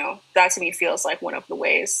 you know, that to me feels like one of the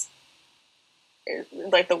ways,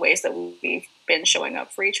 like, the ways that we've been showing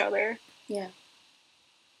up for each other. Yeah.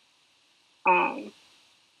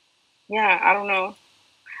 Yeah, I don't know.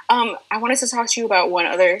 I wanted to talk to you about one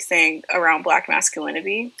other thing around Black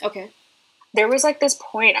masculinity. Okay. There was, like, this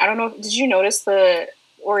point, I don't know, did you notice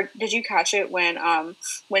or did you catch it when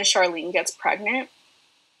Charlene gets pregnant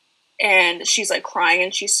and she's like crying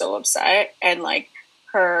and she's so upset and like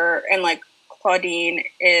Claudine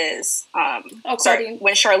is Claudine.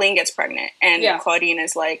 When Charlene gets pregnant and Claudine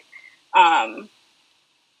is like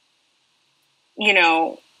you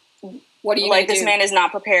know, what are you like gonna this do? man is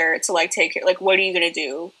not prepared to like take it, like what are you gonna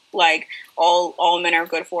do? Like all men are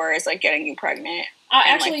good for is like getting you pregnant.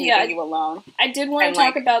 Actually, like, yeah, you alone. I did want to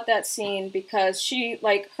talk about that scene because she,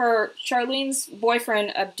 like, Charlene's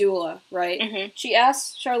boyfriend Abdullah, right? Mm-hmm. She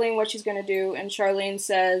asks Charlene what she's gonna do, and Charlene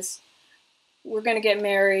says, "We're gonna get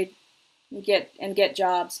married, and get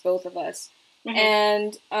jobs, both of us." Mm-hmm.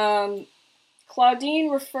 And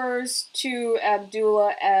Claudine refers to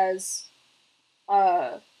Abdullah as,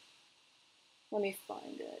 let me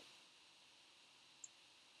find it.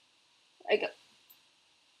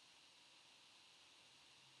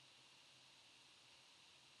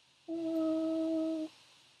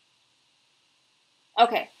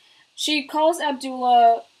 Okay. She calls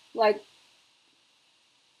Abdullah, like,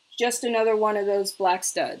 just another one of those black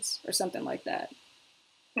studs, or something like that.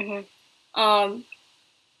 Mm-hmm.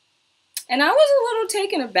 And I was a little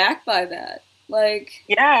taken aback by that. Like...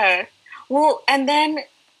 Yeah. Well, and then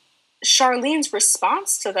Charlene's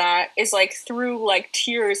response to that is, like, through, like,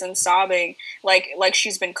 tears and sobbing, like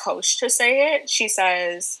she's been coached to say it. She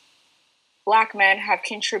says, Black men have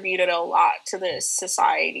contributed a lot to this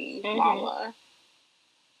society, mama.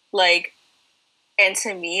 Like, and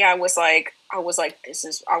to me, I was like, what did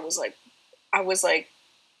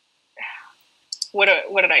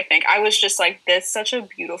I think? I was just like, this such a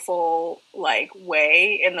beautiful, like,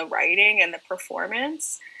 way in the writing and the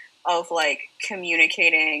performance of, like,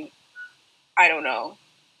 communicating, I don't know.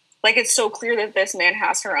 Like, it's so clear that this man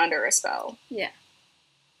has her under a spell. Yeah.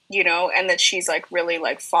 You know, and that she's, like, really,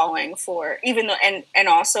 like, falling for, even though, and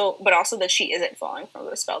also that she isn't falling for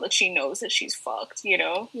the spell, that she knows that she's fucked, you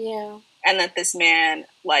know? Yeah. And that this man,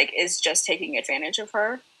 like, is just taking advantage of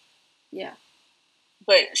her. Yeah.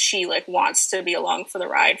 but she like wants to be along for the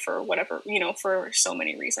ride for whatever, you know, for so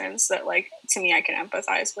many reasons that like to me I can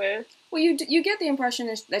empathize with. Well, you get the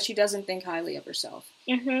impression that she doesn't think highly of herself.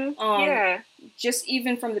 Yeah. Just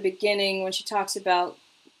even from the beginning when she talks about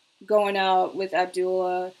going out with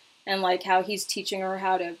Abdullah and like how he's teaching her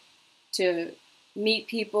how to meet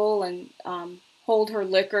people and hold her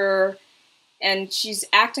liquor, and she's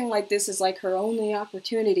acting like this is like her only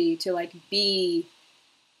opportunity to like be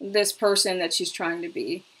this person that she's trying to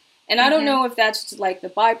be. And I don't know if that's like the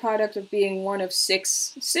byproduct of being one of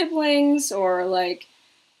 6 siblings or like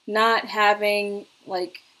not having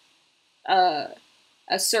like a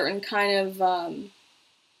certain kind of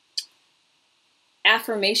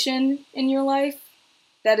affirmation in your life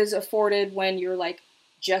that is afforded when you're like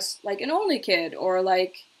just like an only kid or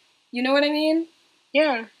like, you know what I mean?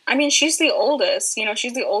 Yeah. I mean, she's the oldest, you know,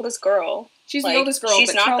 she's the oldest girl. She's like, the oldest girl. She's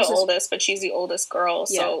but not Charles the oldest, but she's the oldest girl.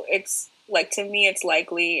 Yeah. So it's like, to me, it's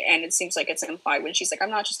likely, and it seems like it's implied when she's like, I'm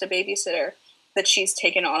not just a babysitter, that she's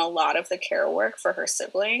taken on a lot of the care work for her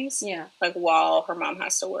siblings. Yeah. Like while her mom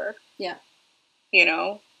has to work. Yeah. You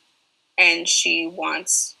know? And she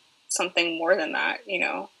wants something more than that, you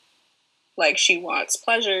know? Like she wants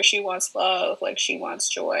pleasure, she wants love, like she wants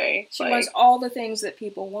joy. She like, wants all the things that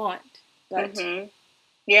people want. But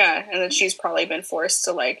yeah, and then she's probably been forced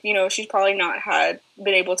to like, you know, she's probably not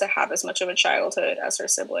been able to have as much of a childhood as her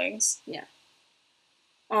siblings. Yeah.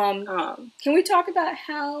 Can we talk about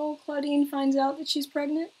how Claudine finds out that she's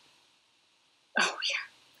pregnant? Oh yeah.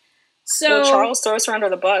 So well, Charles throws her under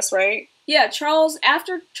the bus, right? Yeah,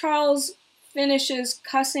 after Charles finishes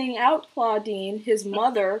cussing out Claudine, his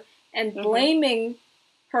mother, and blaming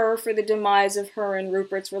her for the demise of her and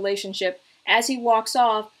Rupert's relationship, as he walks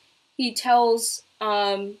off, he tells,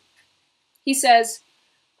 he says,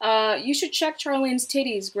 you should check Charlene's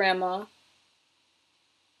titties, Grandma.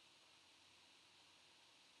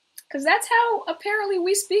 Because that's how, apparently,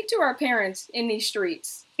 we speak to our parents in these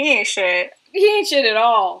streets. He ain't shit. He ain't shit at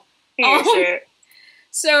all. He ain't shit.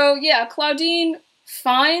 So, yeah, Claudine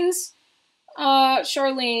finds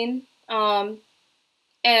Charlene,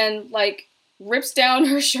 and, like, rips down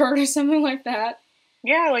her shirt or something like that.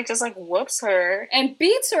 Yeah, like, just, like, whoops her. And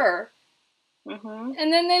beats her. Mm-hmm.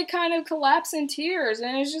 And then they kind of collapse in tears,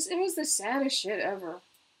 and it was the saddest shit ever.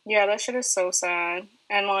 Yeah, that shit is so sad.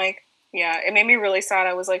 And, like, yeah, it made me really sad.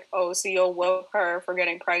 I was like, oh, so you'll whoop her for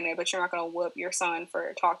getting pregnant, but you're not going to whoop your son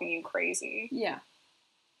for talking you crazy. Yeah.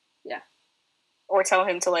 Yeah. Or tell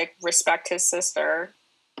him to, like, respect his sister.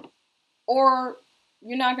 Or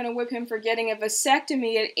you're not going to whip him for getting a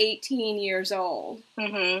vasectomy at 18 years old.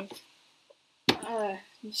 Mm-hmm.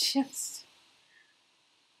 Just...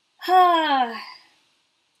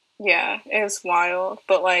 Yeah, it's wild.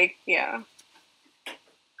 But, like, yeah.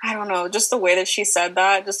 I don't know. Just the way that she said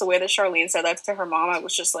that, just the way that Charlene said that to her mom, I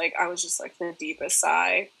was just like the deepest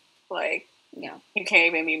sigh. Like, yeah, you can't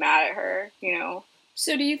even be mad at her, you know?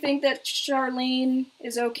 So do you think that Charlene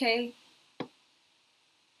is okay?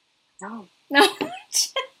 No. No.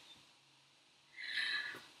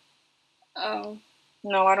 Oh.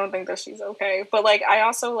 No, I don't think that she's okay. But, like, I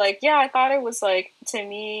also, like, yeah, I thought it was, like, to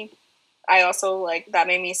me, I also, like, that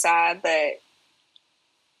made me sad that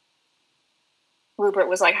Rupert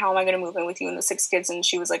was like, how am I going to move in with you and the 6 kids? And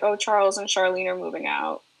she was like, oh, Charles and Charlene are moving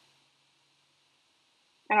out.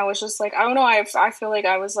 And I was just like, I don't know, I feel like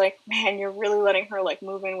I was like, man, you're really letting her, like,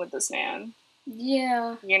 move in with this man.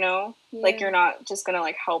 Yeah. You know? Yeah. Like, you're not just going to,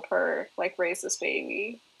 like, help her, like, raise this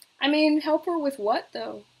baby. I mean, help her with what,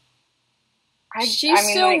 though? She's I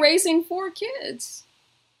mean, still like, raising 4 kids.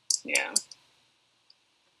 Yeah.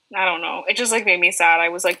 I don't know. It just, like, made me sad. I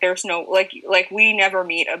was like, there's no, like, we never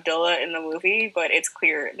meet Abdullah in the movie, but it's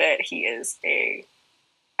clear that he is a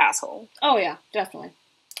asshole. Oh, yeah, definitely.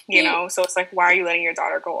 You know? So it's like, why are you letting your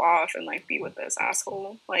daughter go off and, like, be with this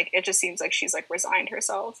asshole? Like, it just seems like she's, like, resigned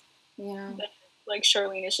herself. Yeah. That, like,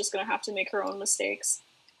 Charlene is just gonna have to make her own mistakes.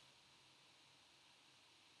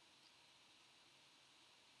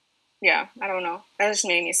 Yeah, I don't know. That just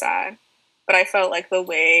made me sad. But I felt like the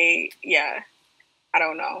way, yeah, I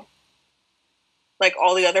don't know. Like,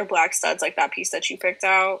 all the other black studs, like that piece that you picked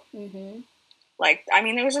out. Mm-hmm. Like, I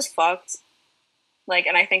mean, it was just fucked. Like,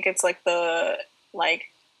 and I think it's, like, the, like,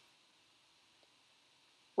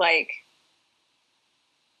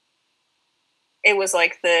 it was,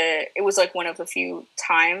 like, one of the few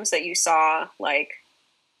times that you saw, like,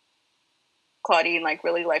 Claudine, like,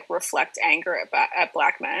 really, like, reflect anger at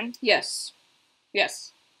black men. Yes.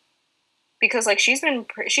 Yes. Because, like, she's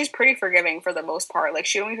pretty forgiving for the most part. Like,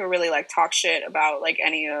 she don't even really, like, talk shit about, like,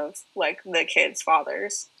 any of, like, the kids'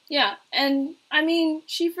 fathers. Yeah, and, I mean,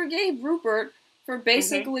 she forgave Rupert for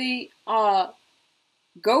basically,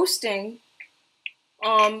 ghosting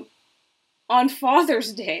on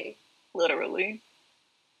Father's Day. Literally.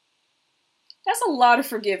 That's a lot of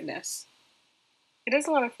forgiveness. It is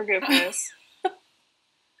a lot of forgiveness.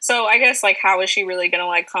 So I guess, like, how is she really gonna,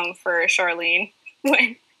 like, come for Charlene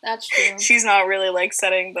when that's true? She's not really, like,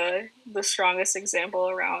 setting the strongest example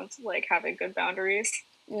around, like, having good boundaries.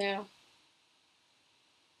 Yeah.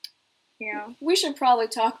 Yeah. We should probably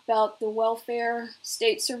talk about the welfare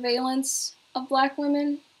state surveillance of Black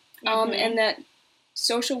women, and that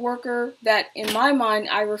social worker that, in my mind,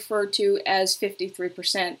 I refer to as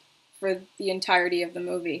 53% for the entirety of the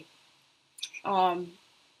movie.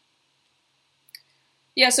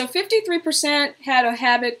 Yeah, so 53% had a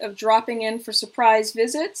habit of dropping in for surprise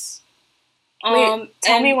visits. Wait,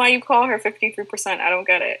 tell me why you call her 53%. I don't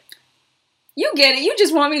get it. You get it. You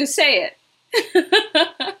just want me to say it.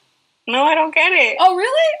 No, I don't get it. Oh,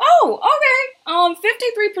 really? Oh, okay.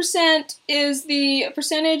 53% is the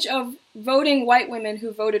percentage of voting white women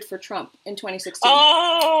who voted for Trump in 2016.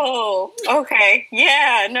 Oh, okay.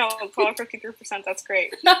 Yeah, no, call her 53%. That's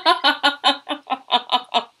great.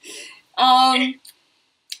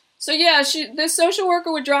 So yeah, this social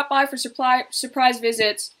worker would drop by for surprise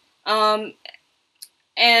visits, and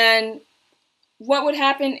what would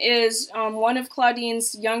happen is one of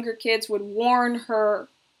Claudine's younger kids would warn her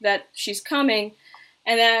that she's coming,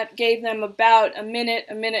 and that gave them about a minute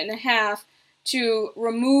and a half to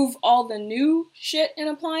remove all the new shit and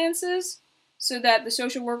appliances so that the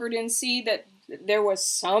social worker didn't see that there was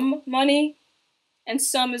some money, and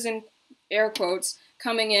some is in air quotes,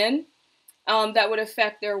 coming in that would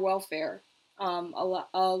affect their welfare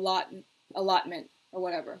allotment or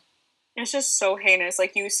whatever. It's just so heinous.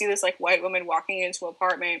 Like, you see this, like, white woman walking into an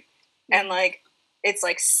apartment, and, like, it's,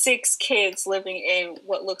 like, 6 kids living in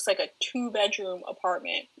what looks like a 2-bedroom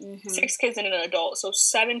apartment. 6 kids and an adult. So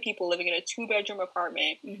 7 people living in a 2-bedroom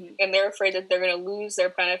apartment, and they're afraid that they're going to lose their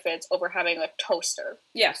benefits over having a toaster.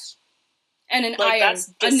 Yes. And an like, iron.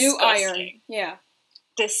 That's a new iron. Yeah.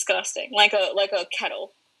 Disgusting. Like a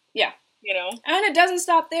kettle. Yeah. You know? And it doesn't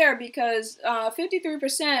stop there, because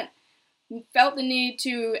 53% felt the need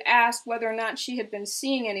to ask whether or not she had been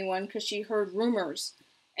seeing anyone because she heard rumors.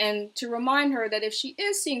 And to remind her that if she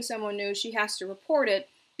is seeing someone new, she has to report it,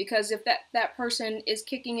 because if that person is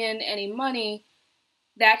kicking in any money,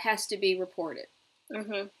 that has to be reported.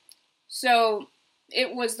 So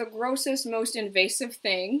it was the grossest, most invasive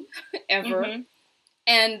thing ever.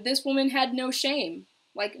 And this woman had no shame.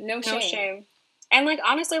 Like, no shame. And, like,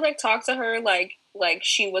 honestly, like, talk to her like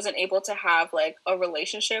she wasn't able to have, like, a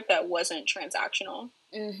relationship that wasn't transactional.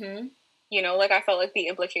 You know, like, I felt like the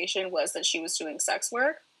implication was that she was doing sex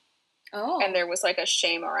work. Oh. And there was, like, a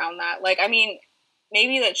shame around that. Like, I mean,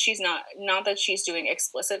 maybe that she's not that she's doing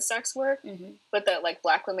explicit sex work, but that, like,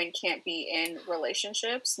 Black women can't be in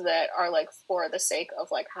relationships that are, like, for the sake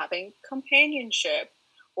of, like, having companionship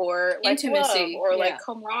or, like, intimacy, love or, like,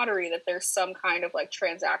 camaraderie, that there's some kind of, like,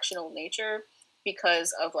 transactional nature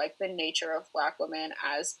because of, like, the nature of Black women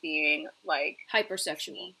as being, like,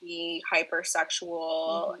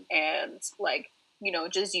 hypersexual and, like, you know,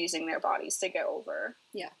 just using their bodies to get over.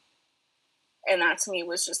 Yeah. And that to me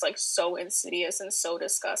was just, like, so insidious and so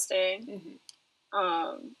disgusting.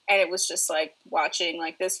 And it was just, like, watching,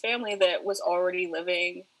 like, this family that was already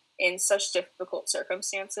living in such difficult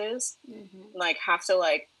circumstances, like, have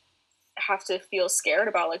to feel scared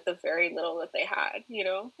about, like, the very little that they had, you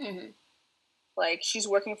know? Like, she's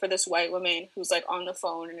working for this white woman who's, like, on the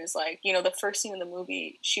phone and is, like, you know, the first scene in the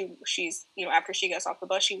movie, she's, you know, after she gets off the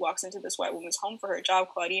bus, she walks into this white woman's home for her job,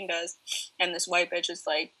 Claudine does, and this white bitch is,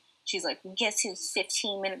 like, she's like, guess who's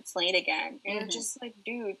 15 minutes late again? And just, like,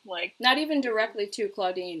 dude, like... Not even directly to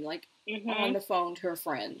Claudine, like, on the phone to her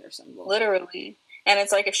friend or something. Literally. And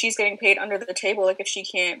it's like, if she's getting paid under the table, like, if she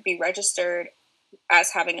can't be registered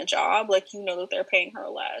as having a job, like, you know that they're paying her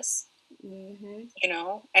less. You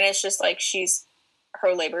know? And it's just, like,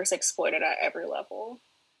 her labor is exploited at every level.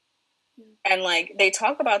 And, like, they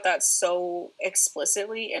talk about that so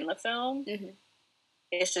explicitly in the film.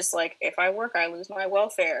 It's just, like, if I work, I lose my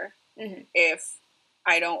welfare. If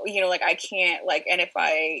I don't, you know, like, I can't, like, and if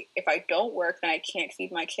I don't work, then I can't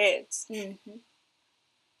feed my kids. You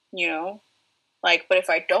know? Like, but if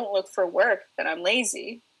I don't look for work, then I'm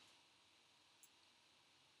lazy.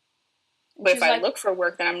 But if I look for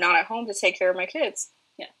work, then I'm not at home to take care of my kids.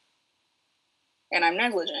 Yeah. And I'm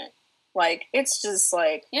negligent. Like, it's just,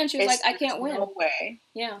 like... Yeah, and she was like, I can't win. No way.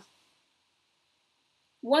 Yeah.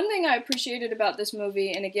 One thing I appreciated about this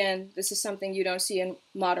movie, and again, this is something you don't see in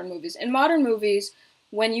modern movies. In modern movies,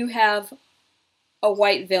 when you have a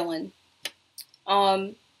white villain,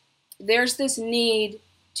 there's this need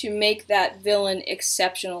to make that villain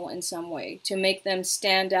exceptional in some way, to make them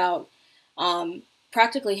stand out,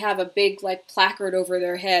 practically have a big like placard over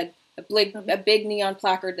their head, a big neon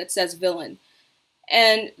placard that says villain.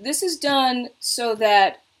 And this is done so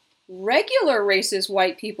that regular racist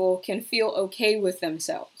white people can feel okay with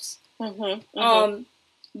themselves.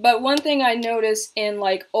 But one thing I notice in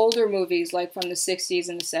like older movies, like from the 60s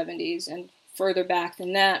and the 70s and further back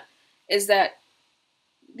than that, is that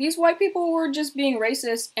these white people were just being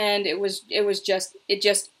racist, and it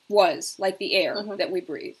just was like the air that we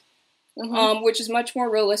breathe, which is much more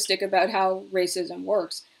realistic about how racism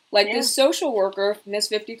works. Like this social worker, Miss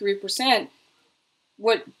 53%,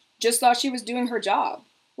 just thought she was doing her job,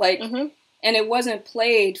 like, and it wasn't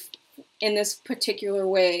played in this particular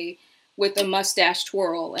way with a mustache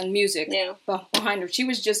twirl and music behind her. She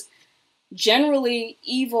was just generally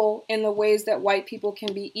evil in the ways that white people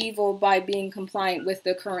can be evil by being compliant with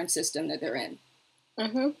the current system that they're in.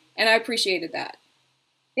 And I appreciated that.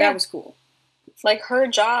 That was cool. Like, her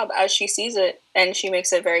job, as she sees it, and she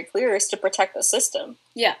makes it very clear, is to protect the system.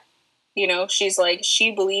 Yeah. You know, she's like,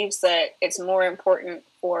 she believes that it's more important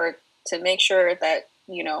to make sure that,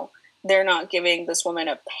 you know, they're not giving this woman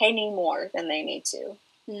a penny more than they need to.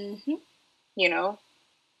 You know?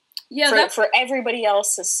 Yeah. For everybody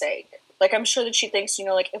else's sake. Like, I'm sure that she thinks, you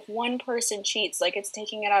know, like, if one person cheats, like, it's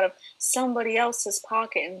taking it out of somebody else's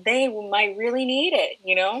pocket, and they might really need it,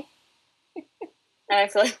 you know? And I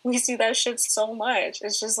feel like we see that shit so much.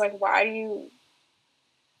 It's just like, why do you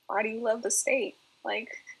love the state? Like,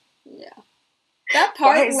 yeah. That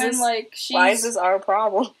part when, like, why is this our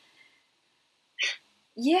problem?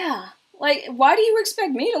 Yeah. Like, why do you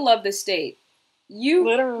expect me to love the state?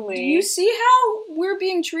 Literally. Do you see how we're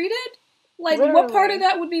being treated? Like, Literally. What part of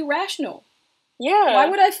that would be rational? Yeah. Why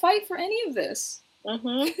would I fight for any of this?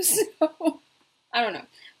 So, I don't know.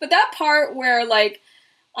 But that part where, like,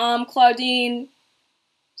 Claudine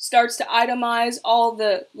starts to itemize all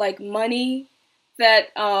the, like, money that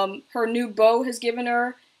her new beau has given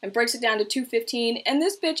her and breaks it down to $2.15, and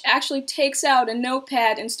this bitch actually takes out a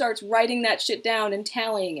notepad and starts writing that shit down and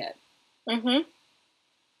tallying it.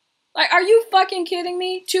 Like, are you fucking kidding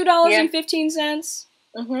me? $2.15?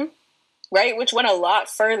 Right? Which went a lot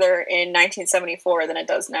further in 1974 than it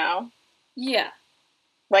does now. Yeah.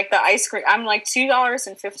 Like, the ice cream, I'm like,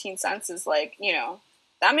 $2.15 is like, you know,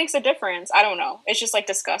 that makes a difference. I don't know. It's just, like,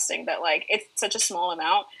 disgusting that, like, it's such a small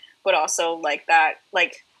amount, but also, like, that,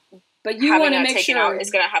 like, but you want to make taken sure out is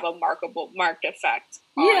going to have a marked effect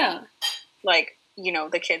on, like, you know,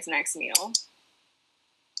 the kid's next meal.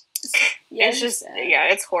 It's just,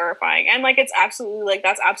 it's horrifying. And, like, it's absolutely, like,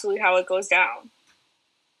 that's absolutely how it goes down.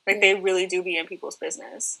 Like, they really do be in people's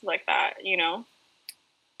business like that, you know?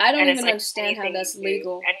 I don't even understand how that's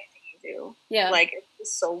legal. Anything you do. Yeah. Like, it's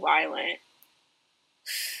just so violent.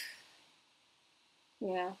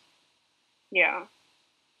 Yeah. Yeah.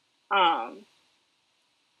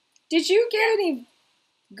 Did you get any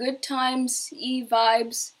Good Times-y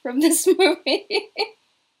vibes from this movie?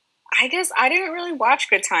 I guess I didn't really watch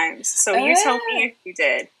Good Times, so you tell me if you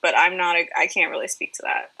did, but I can't really speak to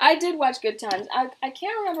that. I did watch Good Times. I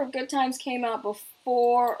can't remember if Good Times came out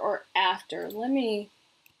before or after. Let me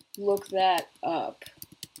look that up.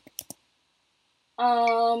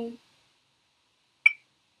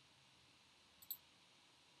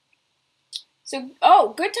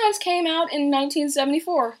 Good Times came out in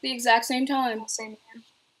 1974, the exact same time. Same year.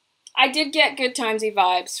 I did get Good Times-y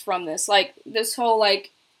vibes from this. Like, this whole,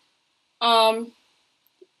 like, well,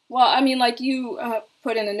 I mean, like you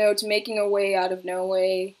put in the notes, making a way out of no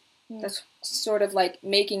way. That's sort of like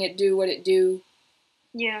making it do what it do.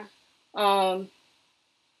 Yeah.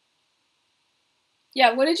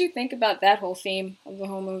 Yeah, what did you think about that whole theme of the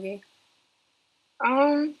whole movie?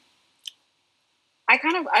 I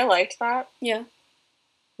liked that. Yeah.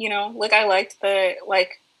 You know, like, I liked the,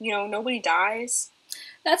 like, you know, nobody dies.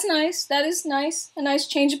 That's nice. That is nice. A nice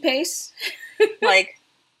change of pace. Like,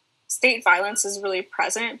 state violence is really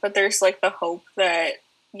present, but there's, like, the hope that,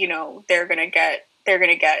 you know, they're gonna get,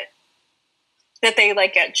 that they,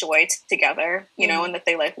 like, get joy together, you know, and that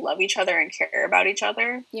they, like, love each other and care about each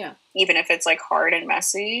other. Yeah. Even if it's, like, hard and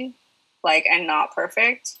messy, like, and not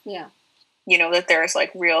perfect. Yeah. You know, that there's,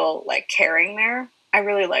 like, real, like, caring there. I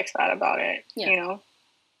really liked that about it, you know?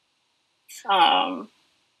 I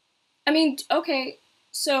mean, okay,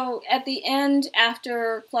 so at the end,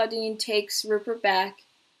 after Claudine takes Rupert back,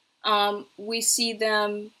 we see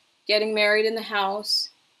them getting married in the house,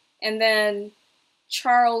 and then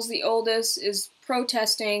Charles, the oldest, is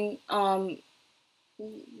protesting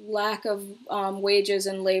lack of wages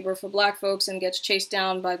and labor for black folks and gets chased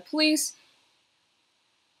down by the police.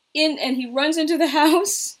 and he runs into the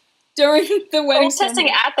house during the wedding protesting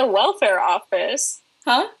ceremony. at the welfare office.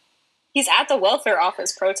 Huh? He's at the welfare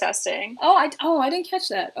office protesting. Oh, I didn't catch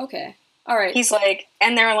that. Okay. All right. He's like,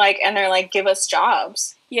 and they're like, give us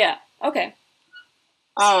jobs. Yeah. Okay.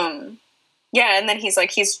 Yeah, and then he's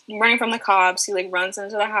running from the cops. He, like, runs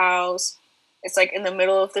into the house. It's, like, in the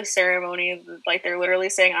middle of the ceremony. Like, they're literally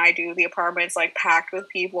saying, I do. The apartment's, like, packed with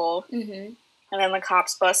people. Mm-hmm. And then the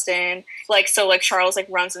cops bust in. Like, so, like, Charles, like,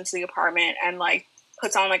 runs into the apartment and, like,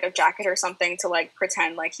 puts on, like, a jacket or something to, like,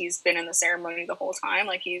 pretend like he's been in the ceremony the whole time.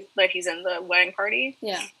 Like, he's in the wedding party.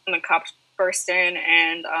 Yeah. And the cops burst in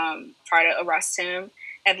and try to arrest him.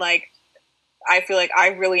 And, like, I feel like I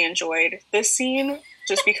really enjoyed this scene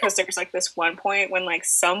just because there's, like, this one point when, like,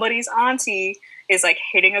 somebody's auntie is, like,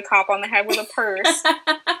 hitting a cop on the head with a purse,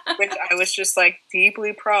 which I was just, like,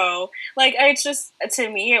 deeply pro. Like, it's just, to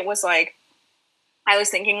me, it was, like, I was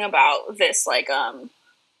thinking about this, like,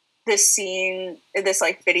 this scene, this,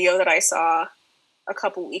 like, video that I saw a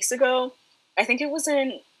couple weeks ago. I think it was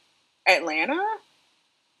in Atlanta,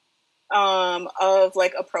 of,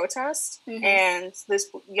 like, a protest, and this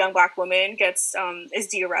young black woman is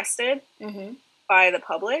de-arrested by the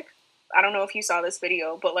public. I don't know if you saw this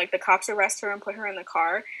video, but, like, the cops arrest her and put her in the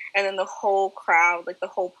car, and then the whole crowd, like, the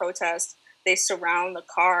whole protest, they surround the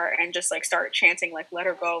car and just, like, start chanting, like, let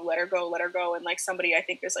her go, let her go, let her go, and, like, somebody, I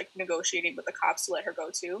think, is, like, negotiating with the cops to let her go,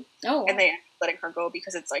 too. Oh, wow. And they end up letting her go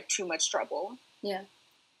because it's, like, too much trouble. Yeah.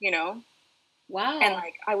 You know? Wow. And,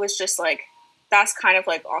 like, I was just, like, that's kind of,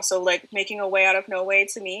 like, also, like, making a way out of no way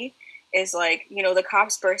to me is, like, you know, the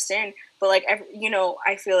cops burst in, but, like, you know,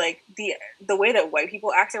 I feel like the way that white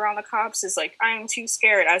people act around the cops is, like, I'm too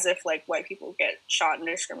scared, as if, like, white people get shot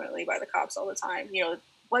indiscriminately by the cops all the time. You know,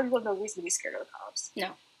 white people have no reason to be scared of the cops.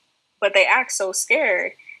 No. But they act so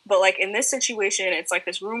scared. But, like, in this situation, it's, like,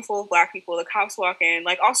 this room full of black people. The cops walk in.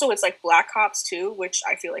 Like, also, it's, like, black cops, too, which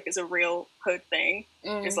I feel like is a real hood thing.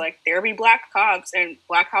 It's, like, there be black cops, and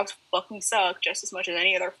black cops fucking suck just as much as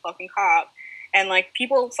any other fucking cop. And, like,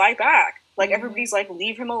 people fight back. Like, everybody's, like,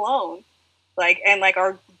 leave him alone. Like, and, like,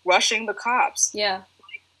 are rushing the cops. Yeah.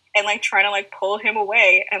 And, like, trying to, like, pull him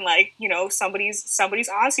away. And, like, you know, somebody's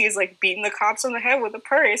auntie is, like, beating the cops on the head with a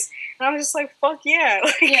purse. And I was just like, fuck yeah.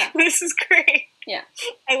 Like, yeah. This is great. Yeah.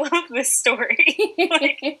 I love this story.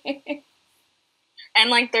 Like, and,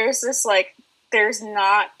 like, there's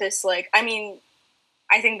not this, like, I mean,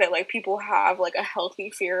 I think that, like, people have, like, a healthy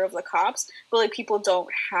fear of the cops, but, like, people don't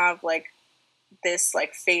have, like, this,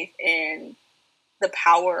 like, faith in the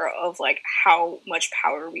power of, like, how much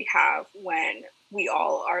power we have when we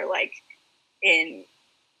all are, like, in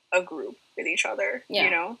a group with each other, you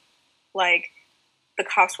know? Like, the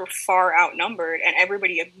cops were far outnumbered, and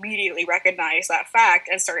everybody immediately recognized that fact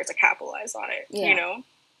and started to capitalize on it, you know?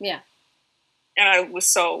 Yeah. And I was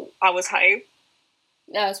hyped.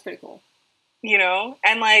 Yeah, that's pretty cool. You know?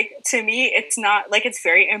 And, like, to me, it's not, like, it's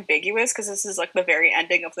very ambiguous, because this is, like, the very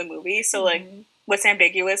ending of the movie, so, like, what's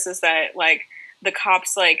ambiguous is that, like, the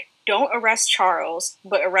cops, like, don't arrest Charles,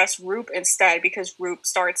 but arrest Roop instead, because Roop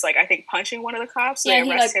starts, like, I think punching one of the cops. So yeah, he,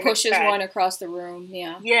 like, pushes instead. one across the room,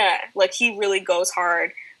 yeah. Yeah, like, he really goes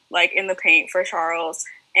hard, like, in the paint for Charles,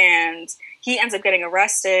 and he ends up getting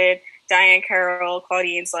arrested. Diane Carroll,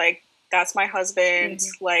 Claudine's like, that's my husband,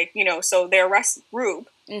 like, you know, so they arrest Roop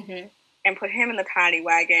and put him in the paddy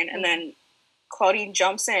wagon, and then Claudine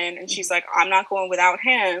jumps in, and she's like, I'm not going without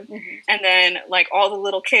him. And then, like, all the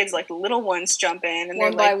little kids, like, the little ones jump in. And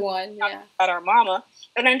one they're by one, yeah. At our mama.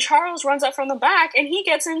 And then Charles runs up from the back, and he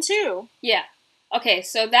gets in, too. Yeah. Okay,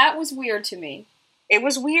 so that was weird to me. It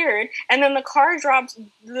was weird. And then the car drops,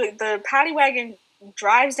 the paddy wagon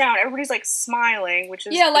drives down. Everybody's, like, smiling, which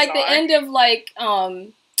is bizarre. Like, the end of, like,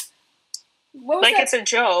 what was like, that? it's a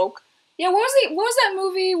joke. Yeah, what was that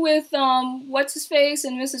movie with, what's-his-face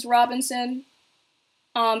and Mrs. Robinson?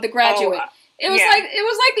 The Graduate. It was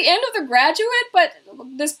like the end of The Graduate, but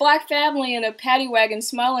this black family in a paddy wagon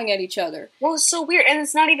smiling at each other. Well, it's so weird, and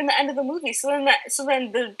it's not even the end of the movie. So then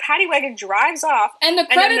the paddy wagon drives off, and the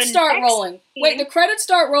credits start rolling. Wait, the credits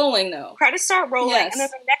start rolling though. Credits start rolling, yes. And then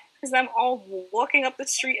the next is them all walking up the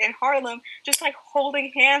street in Harlem, just like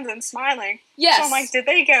holding hands and smiling. Yes. So I'm like, did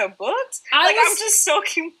they get booked? I'm just so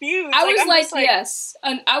confused. I was like, yes,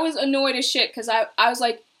 and I was annoyed as shit because I was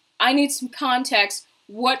like, I need some context.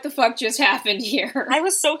 What the fuck just happened here? I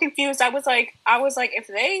was so confused. I was like, if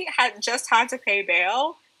they had just had to pay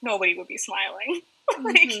bail, nobody would be smiling.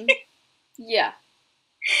 Like, yeah.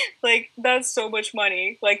 Like, that's so much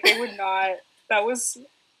money. Like, they would not. That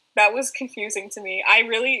was confusing to me.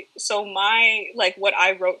 So my, like, what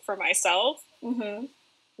I wrote for myself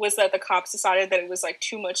was that the cops decided that it was like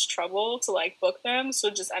too much trouble to like book them, so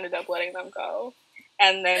just ended up letting them go.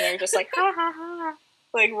 And then they're just like ha ha ha,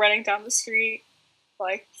 like running down the street,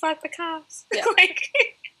 like fuck the cops. Yeah. Like,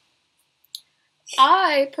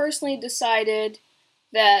 I personally decided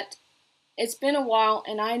that it's been a while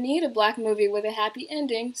and I need a black movie with a happy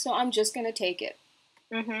ending, so I'm just gonna take it.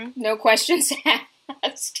 mm-hmm. No questions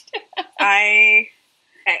asked. I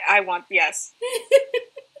want, yes.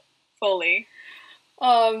 Fully.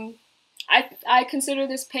 I consider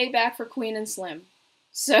this payback for Queen and Slim.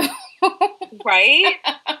 So Right?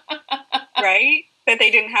 Right? That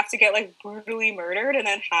they didn't have to get like brutally murdered and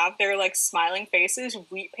then have their like smiling faces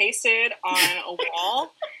wheat pasted on a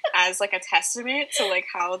wall as like a testament to like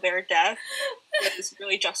how their death was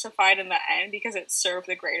really justified in the end because it served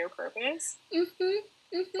the greater purpose. Mm-hmm.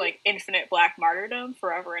 Mm-hmm. Like infinite black martyrdom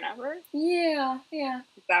forever and ever. Yeah.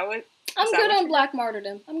 Is that what? I'm good on black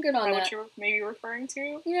martyrdom. I'm good on that. What you're maybe referring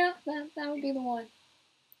to? Yeah, that would be the one.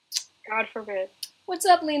 God forbid. What's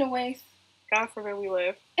up, Lena Waithe? God forbid we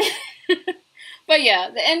live. But yeah,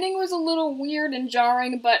 the ending was a little weird and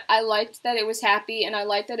jarring, but I liked that it was happy, and I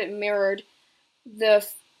liked that it mirrored the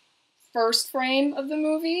first frame of the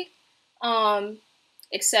movie.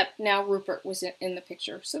 Except now Rupert was in the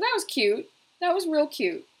picture. So that was cute. That was real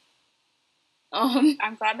cute.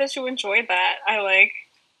 I'm glad that you enjoyed that. I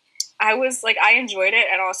enjoyed it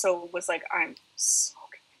and also was like, I'm so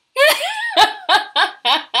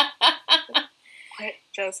what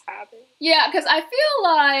just happened? Yeah, because I feel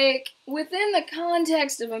like within the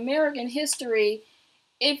context of American history,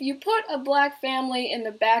 if you put a black family in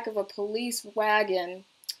the back of a police wagon,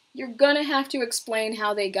 you're gonna have to explain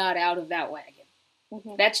how they got out of that wagon.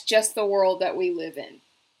 Mm-hmm. That's just the world that we live in.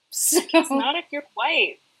 So, it's not if you're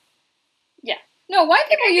white. Yeah. No, white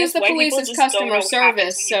people use the police as customer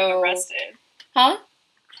service, so... Huh?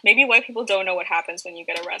 Maybe white people don't know what happens when you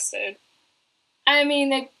get arrested. I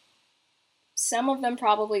mean, some of them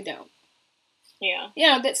probably don't. Yeah.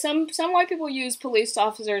 Yeah, that some white people use police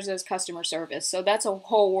officers as customer service, so that's a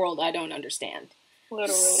whole world I don't understand.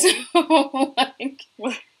 Literally. So, like...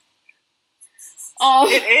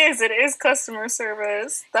 It is customer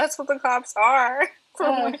service. That's what the cops are for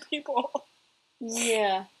white people.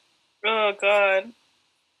 Yeah. Oh, God.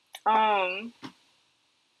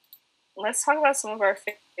 Let's talk about some of our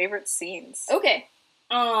favorite scenes. Okay.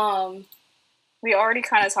 We already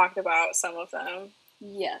kind of talked about some of them.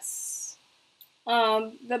 Yes.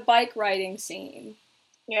 The bike riding scene.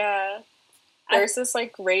 Yeah. There's this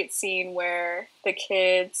like great scene where the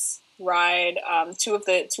kids ride two of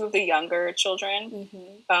the younger children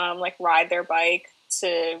like ride their bike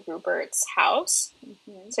to Rupert's house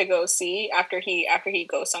to go see after he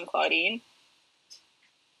goes on Claudine,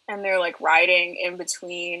 and they're like riding in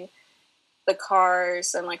between the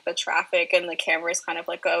cars and like the traffic, and the camera is kind of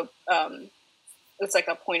like a it's like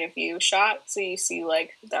a point of view shot, so you see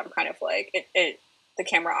like them kind of like it the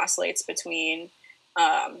camera oscillates between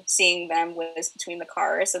seeing them whiz between the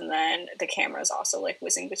cars, and then the camera is also like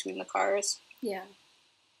whizzing between the cars. Yeah,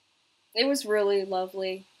 it was really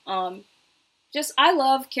lovely. I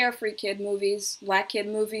love carefree kid movies, black kid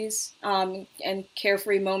movies, and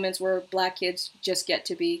carefree moments where black kids just get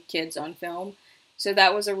to be kids on film. So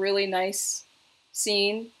that was a really nice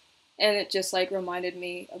scene, and it just like reminded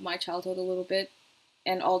me of my childhood a little bit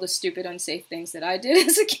and all the stupid, unsafe things that I did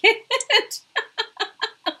as a kid.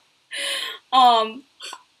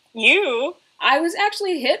 I was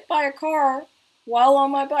actually hit by a car while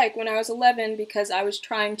on my bike when I was 11 because I was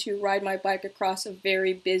trying to ride my bike across a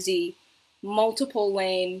very busy, multiple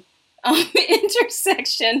lane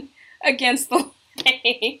intersection against the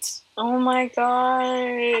light. Oh my God.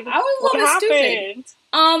 I was a little stupid.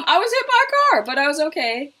 I was hit by a car, but I was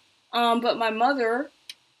okay. But my mother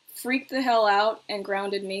freaked the hell out and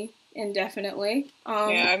grounded me indefinitely.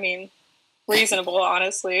 Yeah, I mean, reasonable,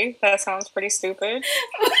 honestly. That sounds pretty stupid.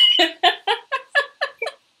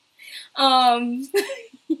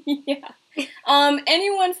 Yeah.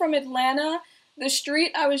 Anyone from Atlanta, the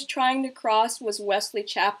street I was trying to cross was Wesley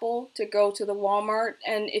Chapel to go to the Walmart,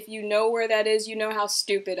 and if you know where that is, you know how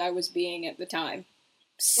stupid I was being at the time.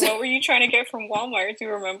 So, what were you trying to get from Walmart? Do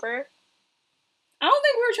you remember? I don't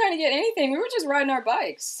think we were trying to get anything. We were just riding our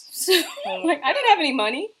bikes. So, like, I didn't have any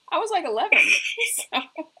money. I was like 11. So.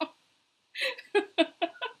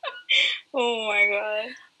 Oh my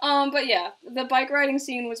God. But yeah, the bike riding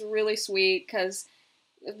scene was really sweet because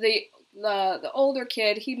the older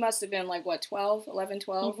kid, he must have been like, what, 12? 11,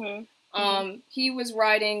 12? He was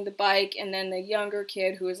riding the bike, and then the younger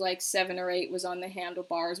kid, who was like 7 or 8, was on the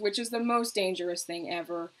handlebars, which is the most dangerous thing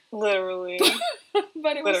ever. Literally.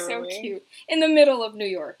 But it was so cute. In the middle of New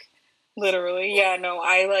York. Literally. Yeah, no,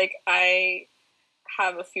 I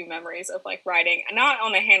have a few memories of, like, riding, not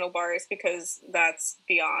on the handlebars because that's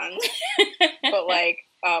beyond, but, like,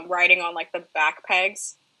 riding on, like, the back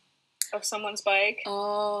pegs of someone's bike.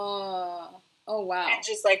 Oh, wow. And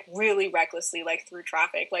just, like, really recklessly, like, through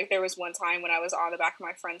traffic. Like, there was one time when I was on the back of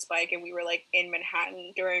my friend's bike and we were, like, in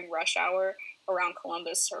Manhattan during rush hour around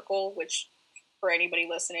Columbus Circle, which, for anybody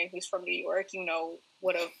listening who's from New York, you know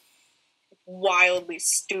what a wildly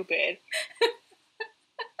stupid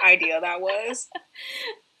idea that was.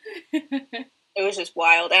 It was just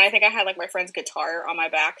wild. And I think I had, like, my friend's guitar on my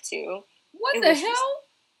back, too. What the hell?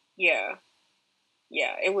 Yeah.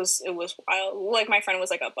 Yeah, it was wild. Like, my friend was,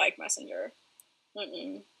 like, a bike messenger.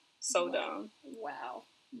 So dumb. Wow.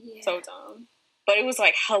 Yeah. So dumb. But it was,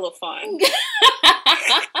 like, hella fun.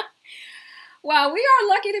 Wow, we are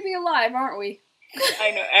lucky to be alive, aren't we?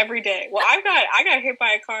 I know, every day. Well, I got hit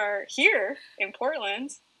by a car here in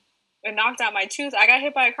Portland. It knocked out my tooth. I got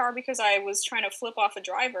hit by a car because I was trying to flip off a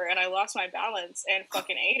driver and I lost my balance and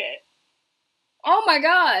fucking ate it. Oh my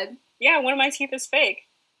god. Yeah, one of my teeth is fake.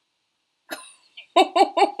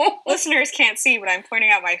 Listeners can't see, but I'm pointing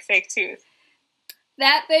out my fake tooth.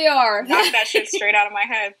 That they are. Knock that shit straight out of my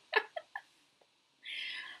head.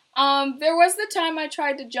 There was the time I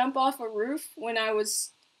tried to jump off a roof when I was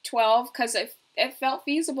 12 because it felt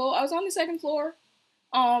feasible. I was on the second floor.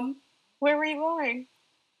 Where were you going?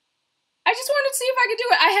 I just wanted to see if I could do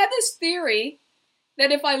it. I had this theory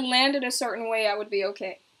that if I landed a certain way, I would be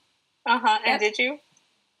okay. And did you?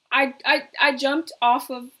 I jumped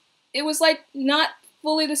off of, it was like not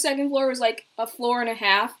fully the second floor, it was like a floor and a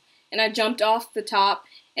half, and I jumped off the top,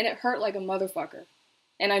 and it hurt like a motherfucker.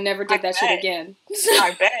 And I never did that shit again.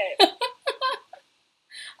 I bet.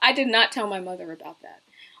 I did not tell my mother about that.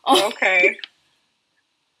 Okay.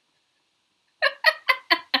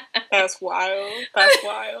 That's wild. That's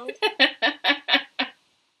wild.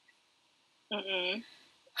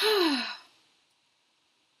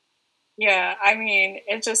 Yeah, I mean,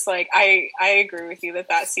 it's just like, I agree with you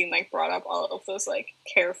that scene, like, brought up all of those, like,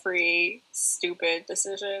 carefree, stupid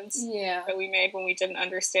decisions that we made when we didn't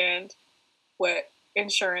understand what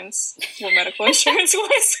medical insurance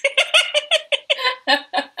was.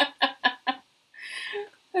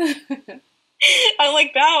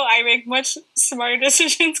 Unlike now, I make much smarter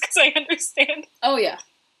decisions because I understand. Oh, yeah.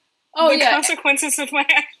 The consequences of my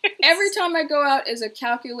actions. Every time I go out is a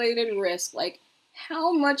calculated risk. Like,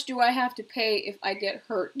 how much do I have to pay if I get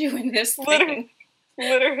hurt doing this thing?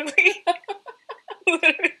 Literally.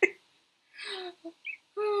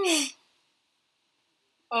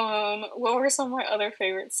 What were some of my other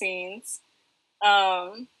favorite scenes?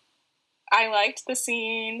 I liked the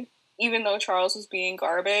scene, even though Charles was being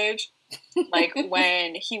garbage, like,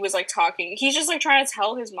 when he was, like, talking, he's just, like, trying to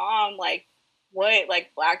tell his mom, like, what,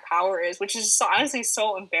 like, Black Power is, which is honestly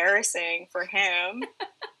so embarrassing for him.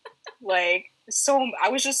 Like, I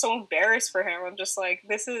was just so embarrassed for him. I'm just like,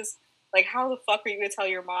 this is, like, how the fuck are you gonna tell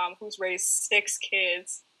your mom, who's raised 6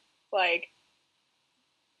 kids, like,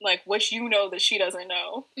 what you know that she doesn't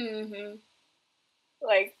know?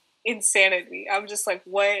 Like, insanity. I'm just like,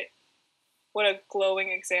 what a glowing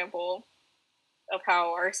example of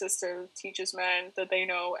how our system teaches men that they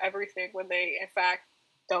know everything when they, in fact,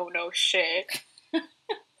 don't know shit.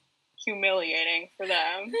 Humiliating for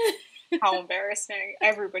them. How embarrassing.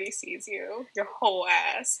 Everybody sees you. Your whole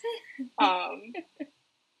ass.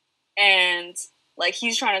 And, like,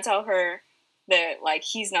 he's trying to tell her that, like,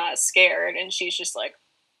 he's not scared, and she's just like,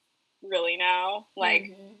 really now?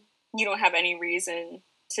 Like, you don't have any reason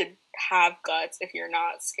to have guts if you're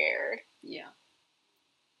not scared. Yeah.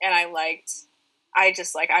 And I liked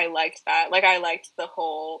that. Like, I liked the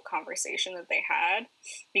whole conversation that they had,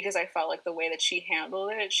 because I felt like the way that she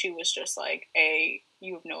handled it, she was just like,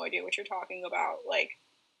 you have no idea what you're talking about. Like,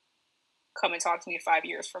 come and talk to me 5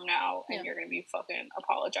 years from now, and you're going to be fucking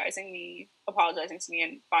apologizing to me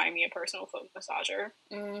and buying me a personal foot massager.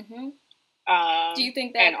 Do you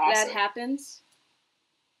think that happens?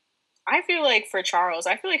 I feel like for Charles,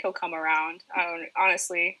 I feel like he'll come around. I don't,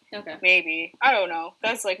 honestly. Okay. Maybe. I don't know.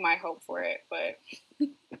 That's, like, my hope for it, but who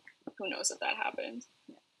knows if that happens.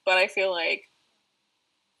 But I feel like,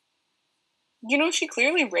 you know, she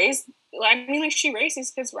clearly raised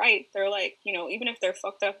these kids right. They're, like, you know, even if they're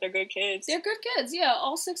fucked up, they're good kids. They're good kids, yeah.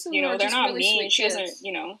 All 6 of them are they're just not really mean. sweet She kids. doesn't,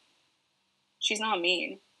 you know, she's not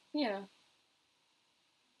mean. Yeah.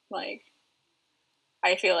 Like,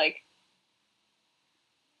 I feel like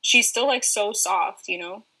she's still, like, so soft, you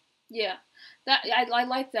know? Yeah. That I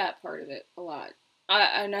like that part of it a lot.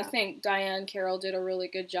 I think Diane Carroll did a really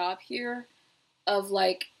good job here of,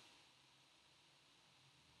 like,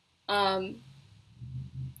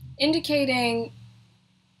 indicating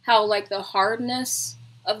how, like, the hardness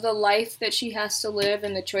of the life that she has to live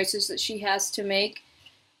and the choices that she has to make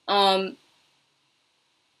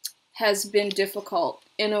has been difficult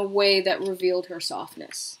in a way that revealed her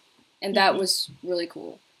softness. And that was really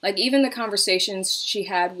cool. Like, even the conversations she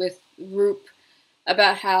had with Roop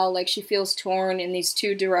about how, like, she feels torn in these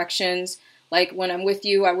two directions. Like, when I'm with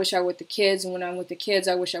you, I wish I were with the kids. And when I'm with the kids,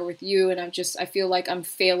 I wish I were with you. And I feel like I'm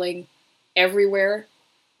failing everywhere.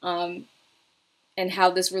 And how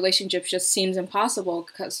this relationship just seems impossible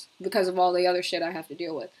because of all the other shit I have to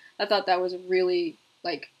deal with. I thought that was really,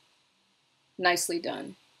 like, nicely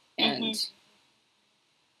done. And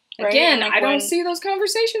again, like, I don't see those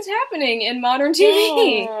conversations happening in modern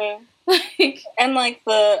TV. Yeah. Like, and like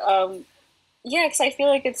the because I feel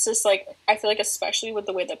like it's just like, I feel like especially with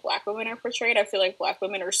the way that Black women are portrayed, I feel like Black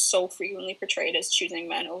women are so frequently portrayed as choosing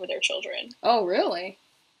men over their children. Oh, really?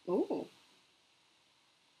 Ooh.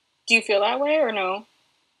 Do you feel that way or no?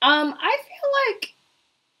 I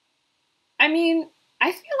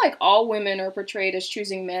feel like all women are portrayed as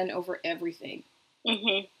choosing men over everything.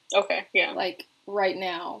 Mm-hmm. Okay, yeah. Like, right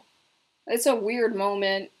now. It's a weird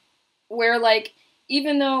moment where, like,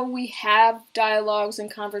 even though we have dialogues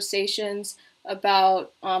and conversations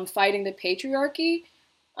about fighting the patriarchy,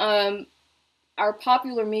 our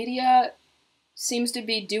popular media seems to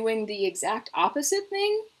be doing the exact opposite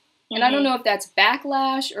thing. And I don't know if that's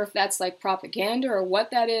backlash or if that's, like, propaganda or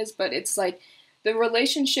what that is, but it's like the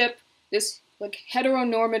relationship, this, like,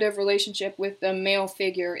 heteronormative relationship with the male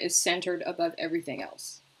figure is centered above everything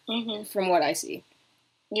else, from what I see.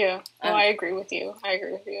 Yeah, I agree with you.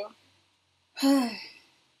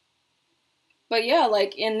 But yeah,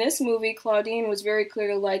 like, in this movie, Claudine was very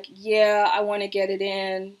clear, like, yeah, I want to get it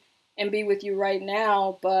in and be with you right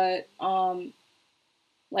now, but,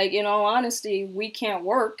 like, in all honesty, we can't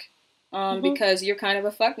work. Because you're kind of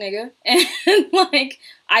a fuck nigga, and, like,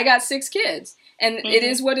 I got 6 kids, and it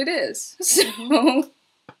is what it is. So,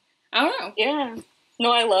 I don't know. Yeah.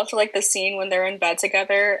 No, I loved, like, the scene when they're in bed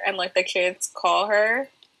together, and, like, the kids call her.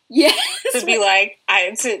 Yes. To be like,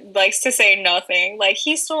 to say nothing. Like,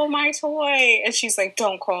 he stole my toy, and she's like,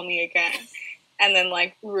 don't call me again. And then,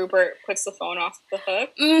 like, Rupert puts the phone off the hook.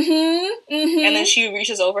 And then she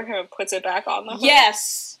reaches over him and puts it back on the hook.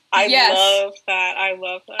 Yes. I love that. I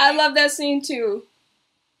love that scene, too.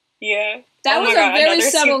 Yeah. That was a very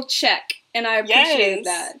subtle check, and I appreciate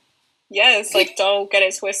that. Yes, like, don't get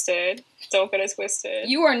it twisted.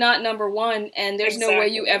 You are not number one, and there's no way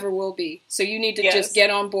you ever will be. So you need to just get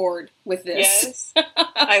on board with this. Yes.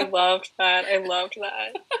 I loved that.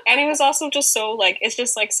 And it was also just so, like, it's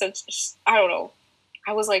just, like, such, I don't know.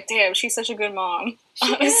 I was like, damn, she's such a good mom.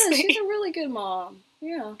 She is. She's a really good mom.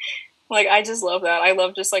 Yeah. Like, I just love that. I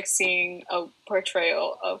love just, like, seeing a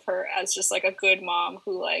portrayal of her as just, like, a good mom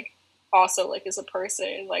who, like, also, like, is a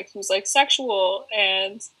person, like, who's, like, sexual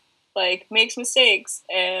and, like, makes mistakes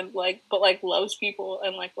and, like, but, like, loves people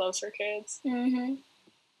and, like, loves her kids.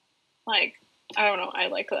 Like, I don't know. I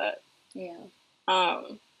like that. Yeah.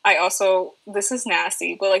 I also, this is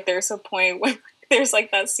nasty, but, like, there's a point where there's,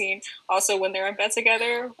 like, that scene also when they're in bed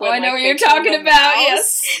together. When, I know like, what you're talking about,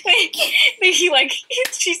 yes. He, like,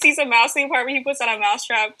 she sees a mouse in the apartment, he puts on a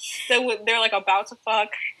mousetrap, then they're, like, about to fuck,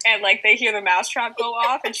 and, like, they hear the mousetrap go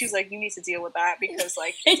off, and she's like, you need to deal with that, because,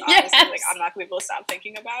 like, it's honestly, like, I'm not gonna be able to stop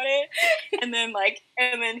thinking about it. And then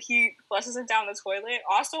he flushes it down the toilet.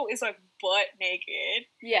 Also is, like, butt naked.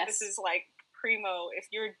 Yes. This is, like, primo, if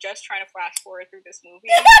you're just trying to flash forward through this movie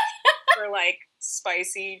for, like,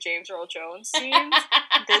 spicy James Earl Jones scenes,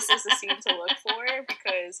 this is the scene to look for,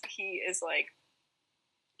 because he is, like,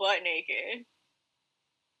 butt naked.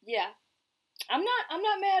 Yeah. I'm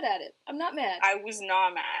not mad at it. I'm not mad. I was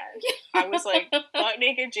not mad. I was like, butt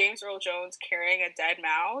naked James Earl Jones carrying a dead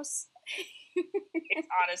mouse. It's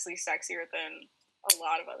honestly sexier than a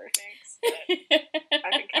lot of other things that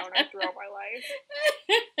I've encountered throughout my life.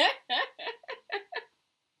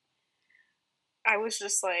 I was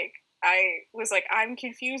just like, I'm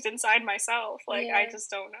confused inside myself. Like, I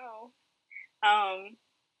just don't know.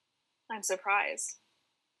 I'm surprised.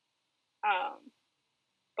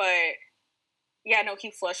 But yeah, no,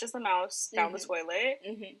 he flushes the mouse down the toilet,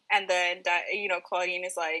 and then that, you know, Claudine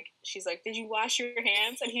is like, she's like, did you wash your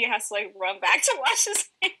hands? And he has to, like, run back to wash his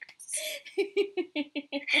hands.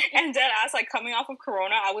 And then I was like, coming off of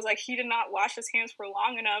Corona, I was like, he did not wash his hands for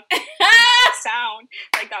long enough to not sound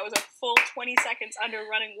like that was a full 20 seconds under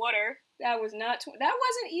running water. That was not that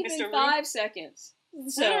wasn't even 5 seconds.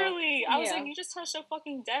 So, Literally. I was yeah. like, you just touched a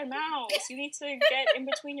fucking dead mouse. You need to get in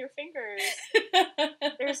between your fingers.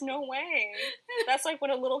 There's no way. That's like when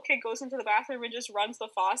a little kid goes into the bathroom and just runs the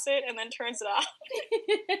faucet and then turns it off.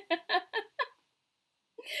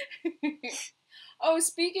 Oh,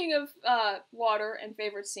 speaking of water and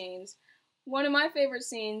favorite scenes, one of my favorite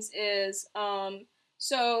scenes is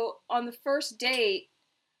so on the first date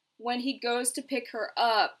when he goes to pick her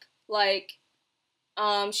up, like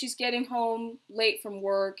she's getting home late from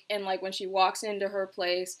work, and like when she walks into her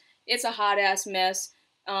place, it's a hot ass mess.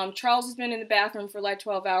 Charles has been in the bathroom for like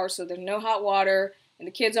 12 hours, so there's no hot water, and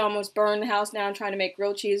the kids almost burned the house down trying to make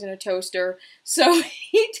grilled cheese in a toaster. So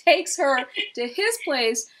he takes her to his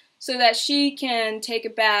place so that she can take a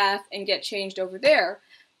bath and get changed over there.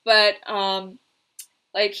 But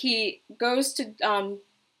like he goes to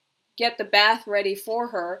get the bath ready for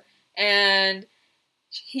her, and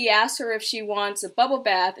he asks her if she wants a bubble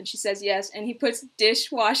bath, and she says yes, and he puts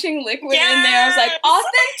dishwashing liquid in there. I was like,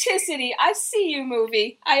 authenticity! I see you,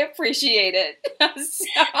 movie. I appreciate it. So...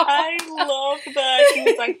 I love that. He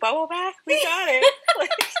was like, bubble bath? We got it.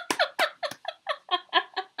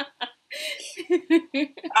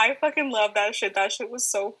 I fucking love that shit. That shit was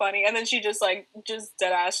so funny. And then she just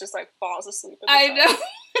dead ass just like falls asleep in the I tub. know.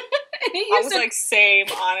 I was like, same,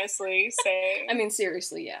 honestly, same. I mean,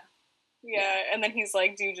 seriously, yeah. Yeah, and then he's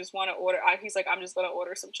like, do you just want to order? He's like, I'm just going to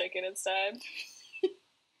order some chicken instead.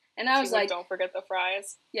 And I was like, don't forget the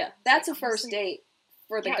fries. Yeah, that's a first date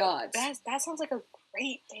for the gods. That sounds like a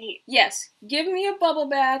great date. Yes, give me a bubble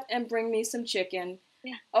bath and bring me some chicken.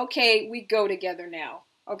 Yeah. Okay, we go together now.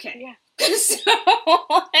 Okay. Yeah. So,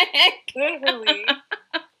 like...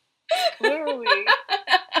 Literally.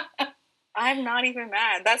 I'm not even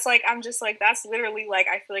mad. That's like, I'm just like, that's literally like,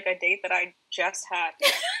 I feel like a date that I just had.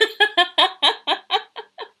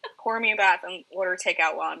 Pour me a bath and order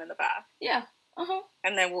takeout while I'm in the bath. Yeah. Uh-huh.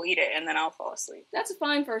 And then we'll eat it and then I'll fall asleep. That's a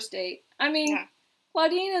fine first date. I mean,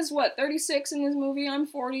 Claudine is what, 36 in this movie? I'm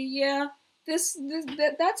 40. Yeah. That's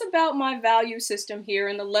about my value system here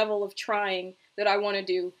and the level of trying that I want to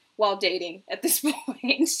do while dating at this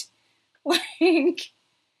point. Like,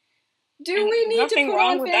 do we need to put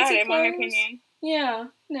on fancy clothes? In my opinion. Yeah,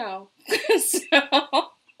 no. So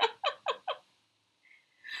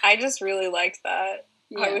I just really liked that.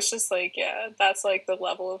 Yeah. I was just like, yeah, that's like the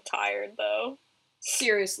level of tired though.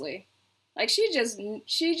 Seriously. Like she just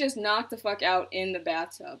knocked the fuck out in the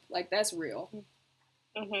bathtub. Like that's real.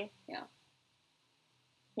 Mhm. Yeah.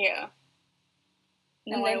 Yeah.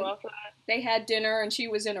 No, I love that. They had dinner and she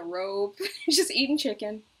was in a robe, just eating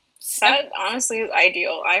chicken. So. That honestly is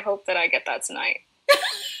ideal. I hope that I get that tonight.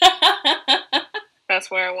 That's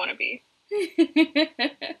where I want to be.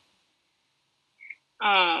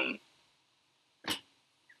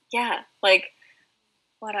 Yeah, like,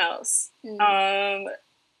 what else?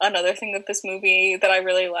 Another thing that this movie that I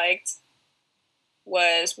really liked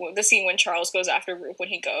was the scene when Charles goes after Ruth when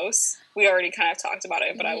he goes. We already kind of talked about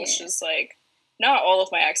it, but I was just like, not all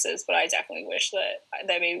of my exes, but I definitely wish that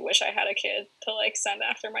maybe wish I had a kid to like send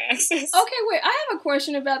after my exes. Okay, wait, I have a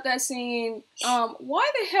question about that scene.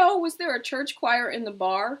 Why the hell was there a church choir in the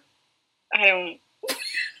bar? I don't.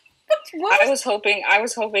 I was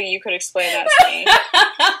hoping you could explain that to me.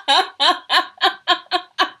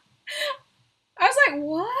 I was like,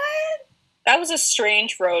 what? That was a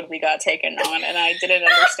strange road we got taken on, and I didn't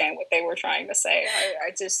understand what they were trying to say. I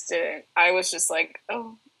just didn't. I was just like,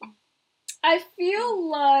 oh. I feel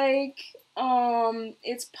like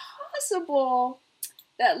it's possible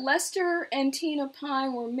that Lester and Tina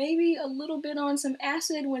Pine were maybe a little bit on some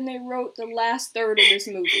acid when they wrote the last third of this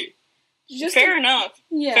movie. Fair enough.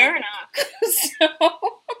 Yeah. Fair enough. So...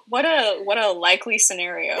 What a likely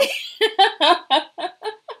scenario.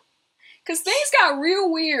 Because things got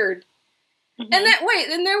real weird. Mm-hmm. And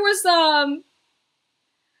then there was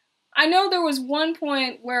I know there was one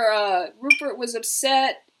point where Rupert was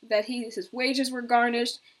upset that his wages were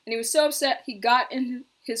garnished, and he was so upset he got in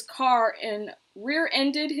his car and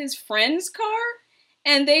rear-ended his friend's car,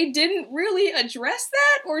 and they didn't really address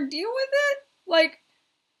that or deal with it. Like,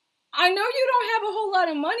 I know you don't have a whole lot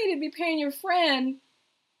of money to be paying your friend,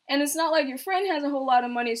 and it's not like your friend has a whole lot of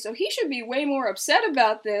money, so he should be way more upset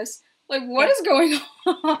about this. Like, what is going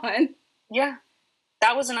on? Yeah.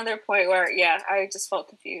 That was another point where, I just felt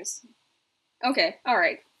confused. Okay,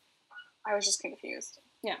 alright. I was just confused.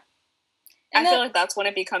 Yeah. And I feel like that's when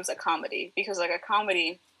it becomes a comedy, because, like, a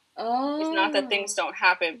comedy is not that things don't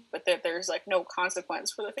happen, but that there's, like, no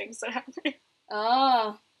consequence for the things that happen.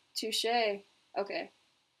 Ah, touche. Okay.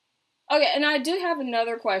 Okay, and I did have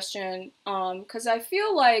another question, because I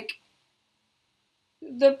feel like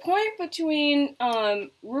the point between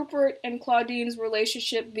Rupert and Claudine's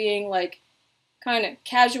relationship being like kind of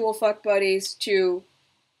casual fuck buddies to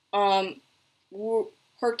um,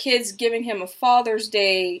 her kids giving him a Father's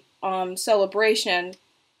Day celebration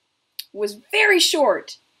was very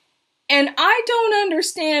short. And I don't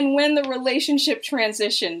understand when the relationship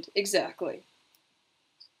transitioned exactly.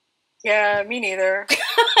 Yeah, me neither.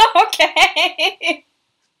 Okay.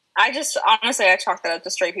 I just, honestly, I chalk that up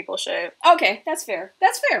to straight people shit. Okay, that's fair.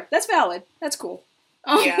 That's fair. That's valid. That's cool.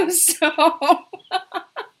 Yeah. So...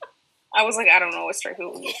 I was like, I don't know what straight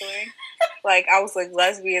people would be doing. Like, I was like,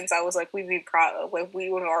 lesbians, I was like, we would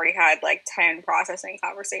have already had like 10 processing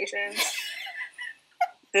conversations.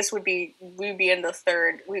 We'd be in the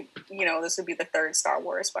third, this would be the third Star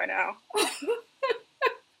Wars by now.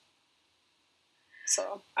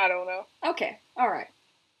 So, I don't know. Okay, alright.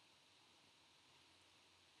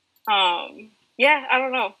 Yeah, I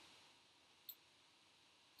don't know.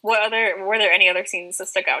 Were there any other scenes that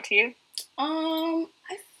stuck out to you? I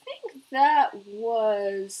think that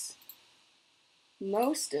was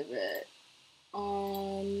most of it.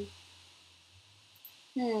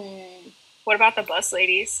 What about the bus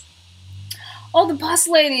ladies? Oh, the bus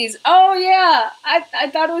ladies! Oh, yeah! I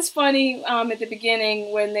thought it was funny at the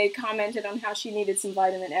beginning when they commented on how she needed some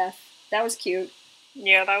vitamin F. That was cute.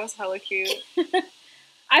 Yeah, that was hella cute.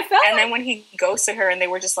 And then when he ghosted her and they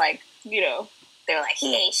were just like, they were like,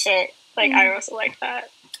 he ain't shit. Like, I also like that.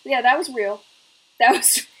 Yeah, that was real. That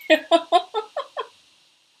was real.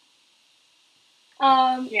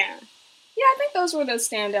 Yeah. Yeah, I think those were the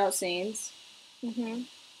standout scenes. Mm-hmm.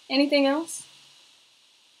 Anything else?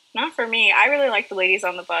 Not for me. I really like the ladies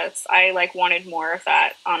on the bus. I wanted more of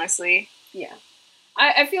that, honestly. Yeah.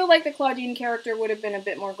 I feel like the Claudine character would have been a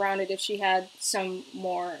bit more grounded if she had some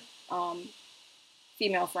more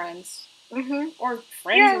female friends. Mm-hmm. Or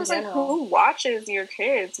friends in general. Like, who watches your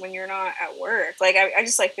kids when you're not at work? Like, I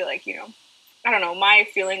just feel like, I don't know, my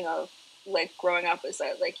feeling of growing up is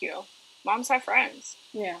that moms have friends.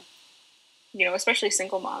 Yeah. Especially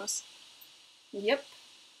single moms. Yep.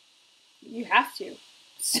 You have to.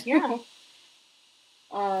 So, yeah.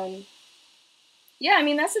 Yeah, I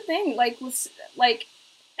mean that's the thing.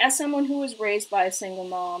 As someone who was raised by a single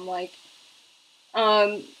mom,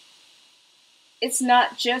 it's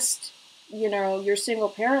not just your single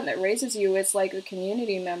parent that raises you. It's like the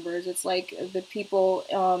community members. It's like the people,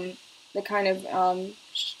 the kind of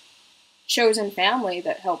chosen family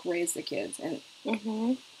that help raise the kids, and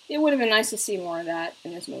it would have been nice to see more of that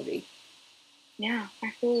in this movie. Yeah,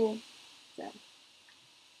 I feel. So.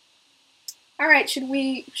 All right, should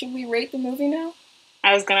we rate the movie now?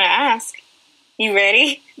 I was gonna ask. You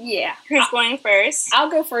ready? Yeah. Who's going first? I'll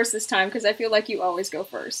go first this time because I feel like you always go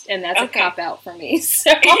first, and that's a cop-out for me.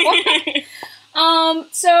 So,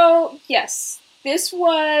 so yes, this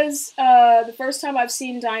was the first time I've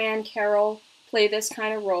seen Diane Carroll play this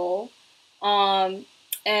kind of role, and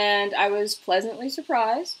I was pleasantly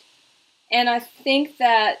surprised. And I think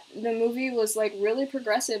that the movie was really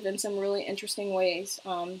progressive in some really interesting ways,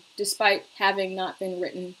 despite having not been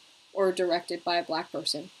written or directed by a black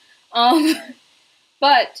person.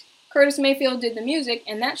 But Curtis Mayfield did the music,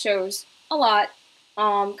 and that shows a lot,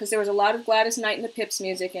 because there was a lot of Gladys Knight and the Pips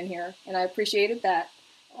music in here, and I appreciated that.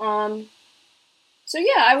 So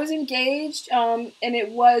yeah, I was engaged, and it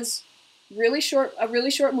was a really short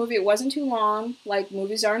movie. It wasn't too long, like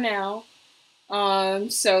movies are now.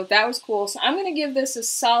 So that was cool. So I'm going to give this a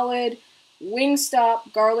solid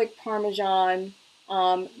Wingstop garlic parmesan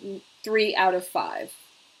 3 out of 5.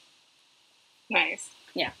 Nice.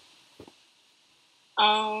 Yeah.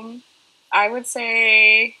 I would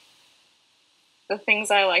say the things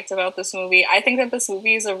I liked about this movie. I think that this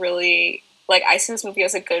movie is a really, I see this movie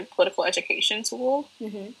as a good political education tool.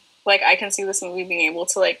 Mm-hmm. I can see this movie being able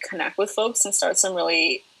to, connect with folks and start some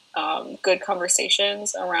really good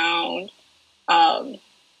conversations around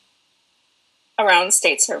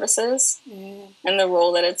state services and the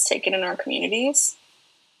role that it's taken in our communities.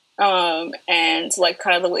 And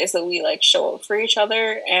kind of the ways that we show up for each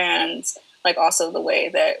other, and also the way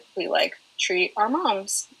that we treat our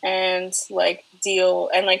moms and deal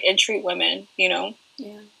and treat women, who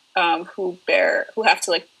have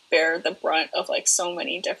to bear the brunt of so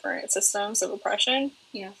many different systems of oppression.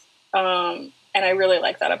 Yeah. And I really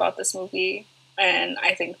like that about this movie, and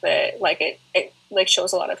I think that it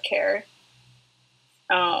shows a lot of care.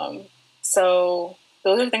 So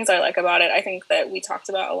those are the things I like about it. I think that we talked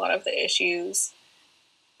about a lot of the issues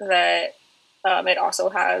that it also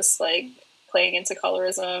has, playing into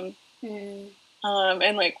colorism, and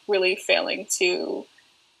really failing to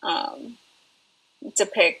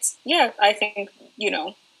depict. Yeah, I think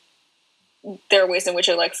there are ways in which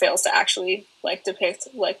it like fails to actually like depict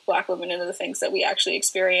like Black women and the things that we actually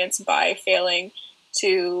experience by failing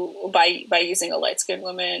to by using a light skinned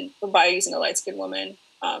woman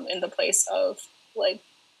in the place of like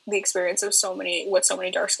the experience of so many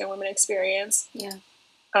dark skinned women experience. Yeah.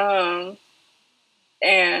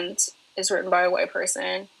 And is written by a white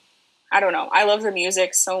person. I don't know. I love the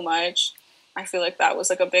music so much. I feel like that was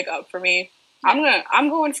like a big up for me. Yeah. I'm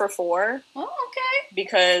going for 4. Oh, okay.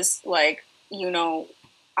 Because like, you know,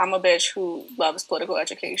 I'm a bitch who loves political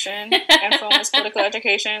education and film is political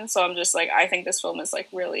education. So I'm just like, I think this film is like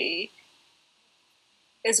really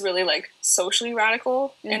like socially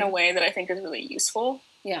radical in a way that I think is really useful.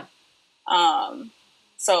 Yeah.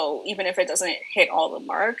 So even if it doesn't hit all the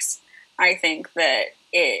marks, I think that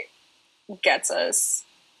it gets us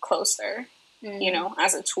closer, you know,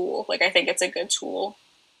 as a tool. Like, I think it's a good tool.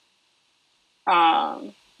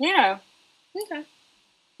 Yeah. Okay.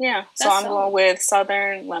 Yeah. So I'm going with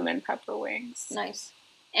Southern Lemon Pepper Wings. Nice.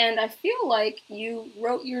 And I feel like you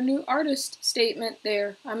wrote your new artist statement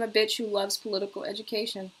there. I'm a bitch who loves political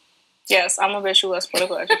education. Yes, I'm a bitch who loves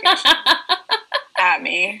political education. At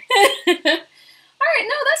me. All right,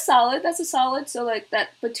 no, that's solid. That's a solid. So, like, that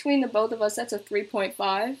between the both of us, that's a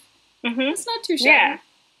 3.5. It's not too shabby. Yeah.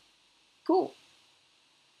 Cool.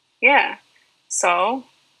 Yeah. So,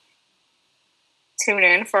 tune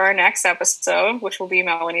in for our next episode, which will be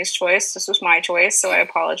Melanie's choice. This was my choice, so I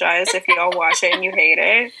apologize if you don't watch it and you hate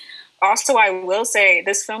it. Also, I will say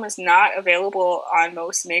this film is not available on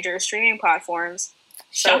most major streaming platforms.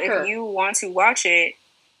 Shocker. So if you want to watch it,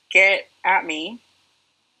 get at me,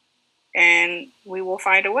 and we will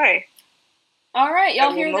find a way. All right,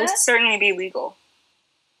 y'all hear that? It will most certainly be legal.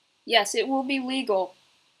 Yes, it will be legal.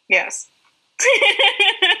 Yes.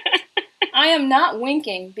 I am not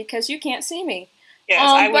winking because you can't see me. Yes,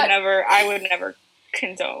 I would never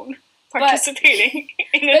condone participating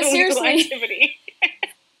in an illegal activity.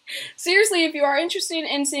 Seriously, if you are interested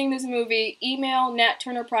in seeing this movie, email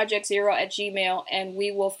natturnerproject0@gmail.com and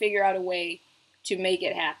we will figure out a way to make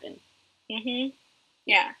it happen.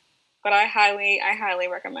 Yeah, but I highly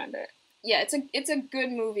recommend it. Yeah, it's a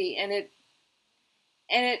good movie, and it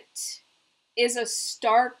is a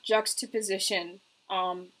stark juxtaposition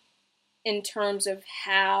in terms of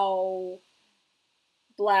how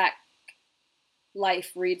Black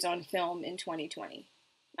life reads on film in 2020.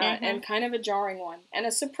 And kind of a jarring one, and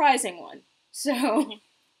a surprising one. So,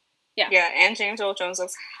 yeah. Yeah, and James Earl Jones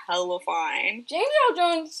looks hella fine. James Earl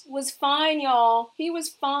Jones was fine, y'all. He was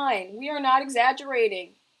fine. We are not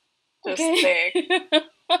exaggerating. Just thick.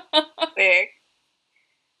 Thick.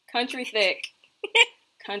 Country thick.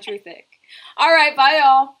 Country thick. All right, bye,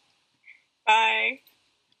 y'all. Bye.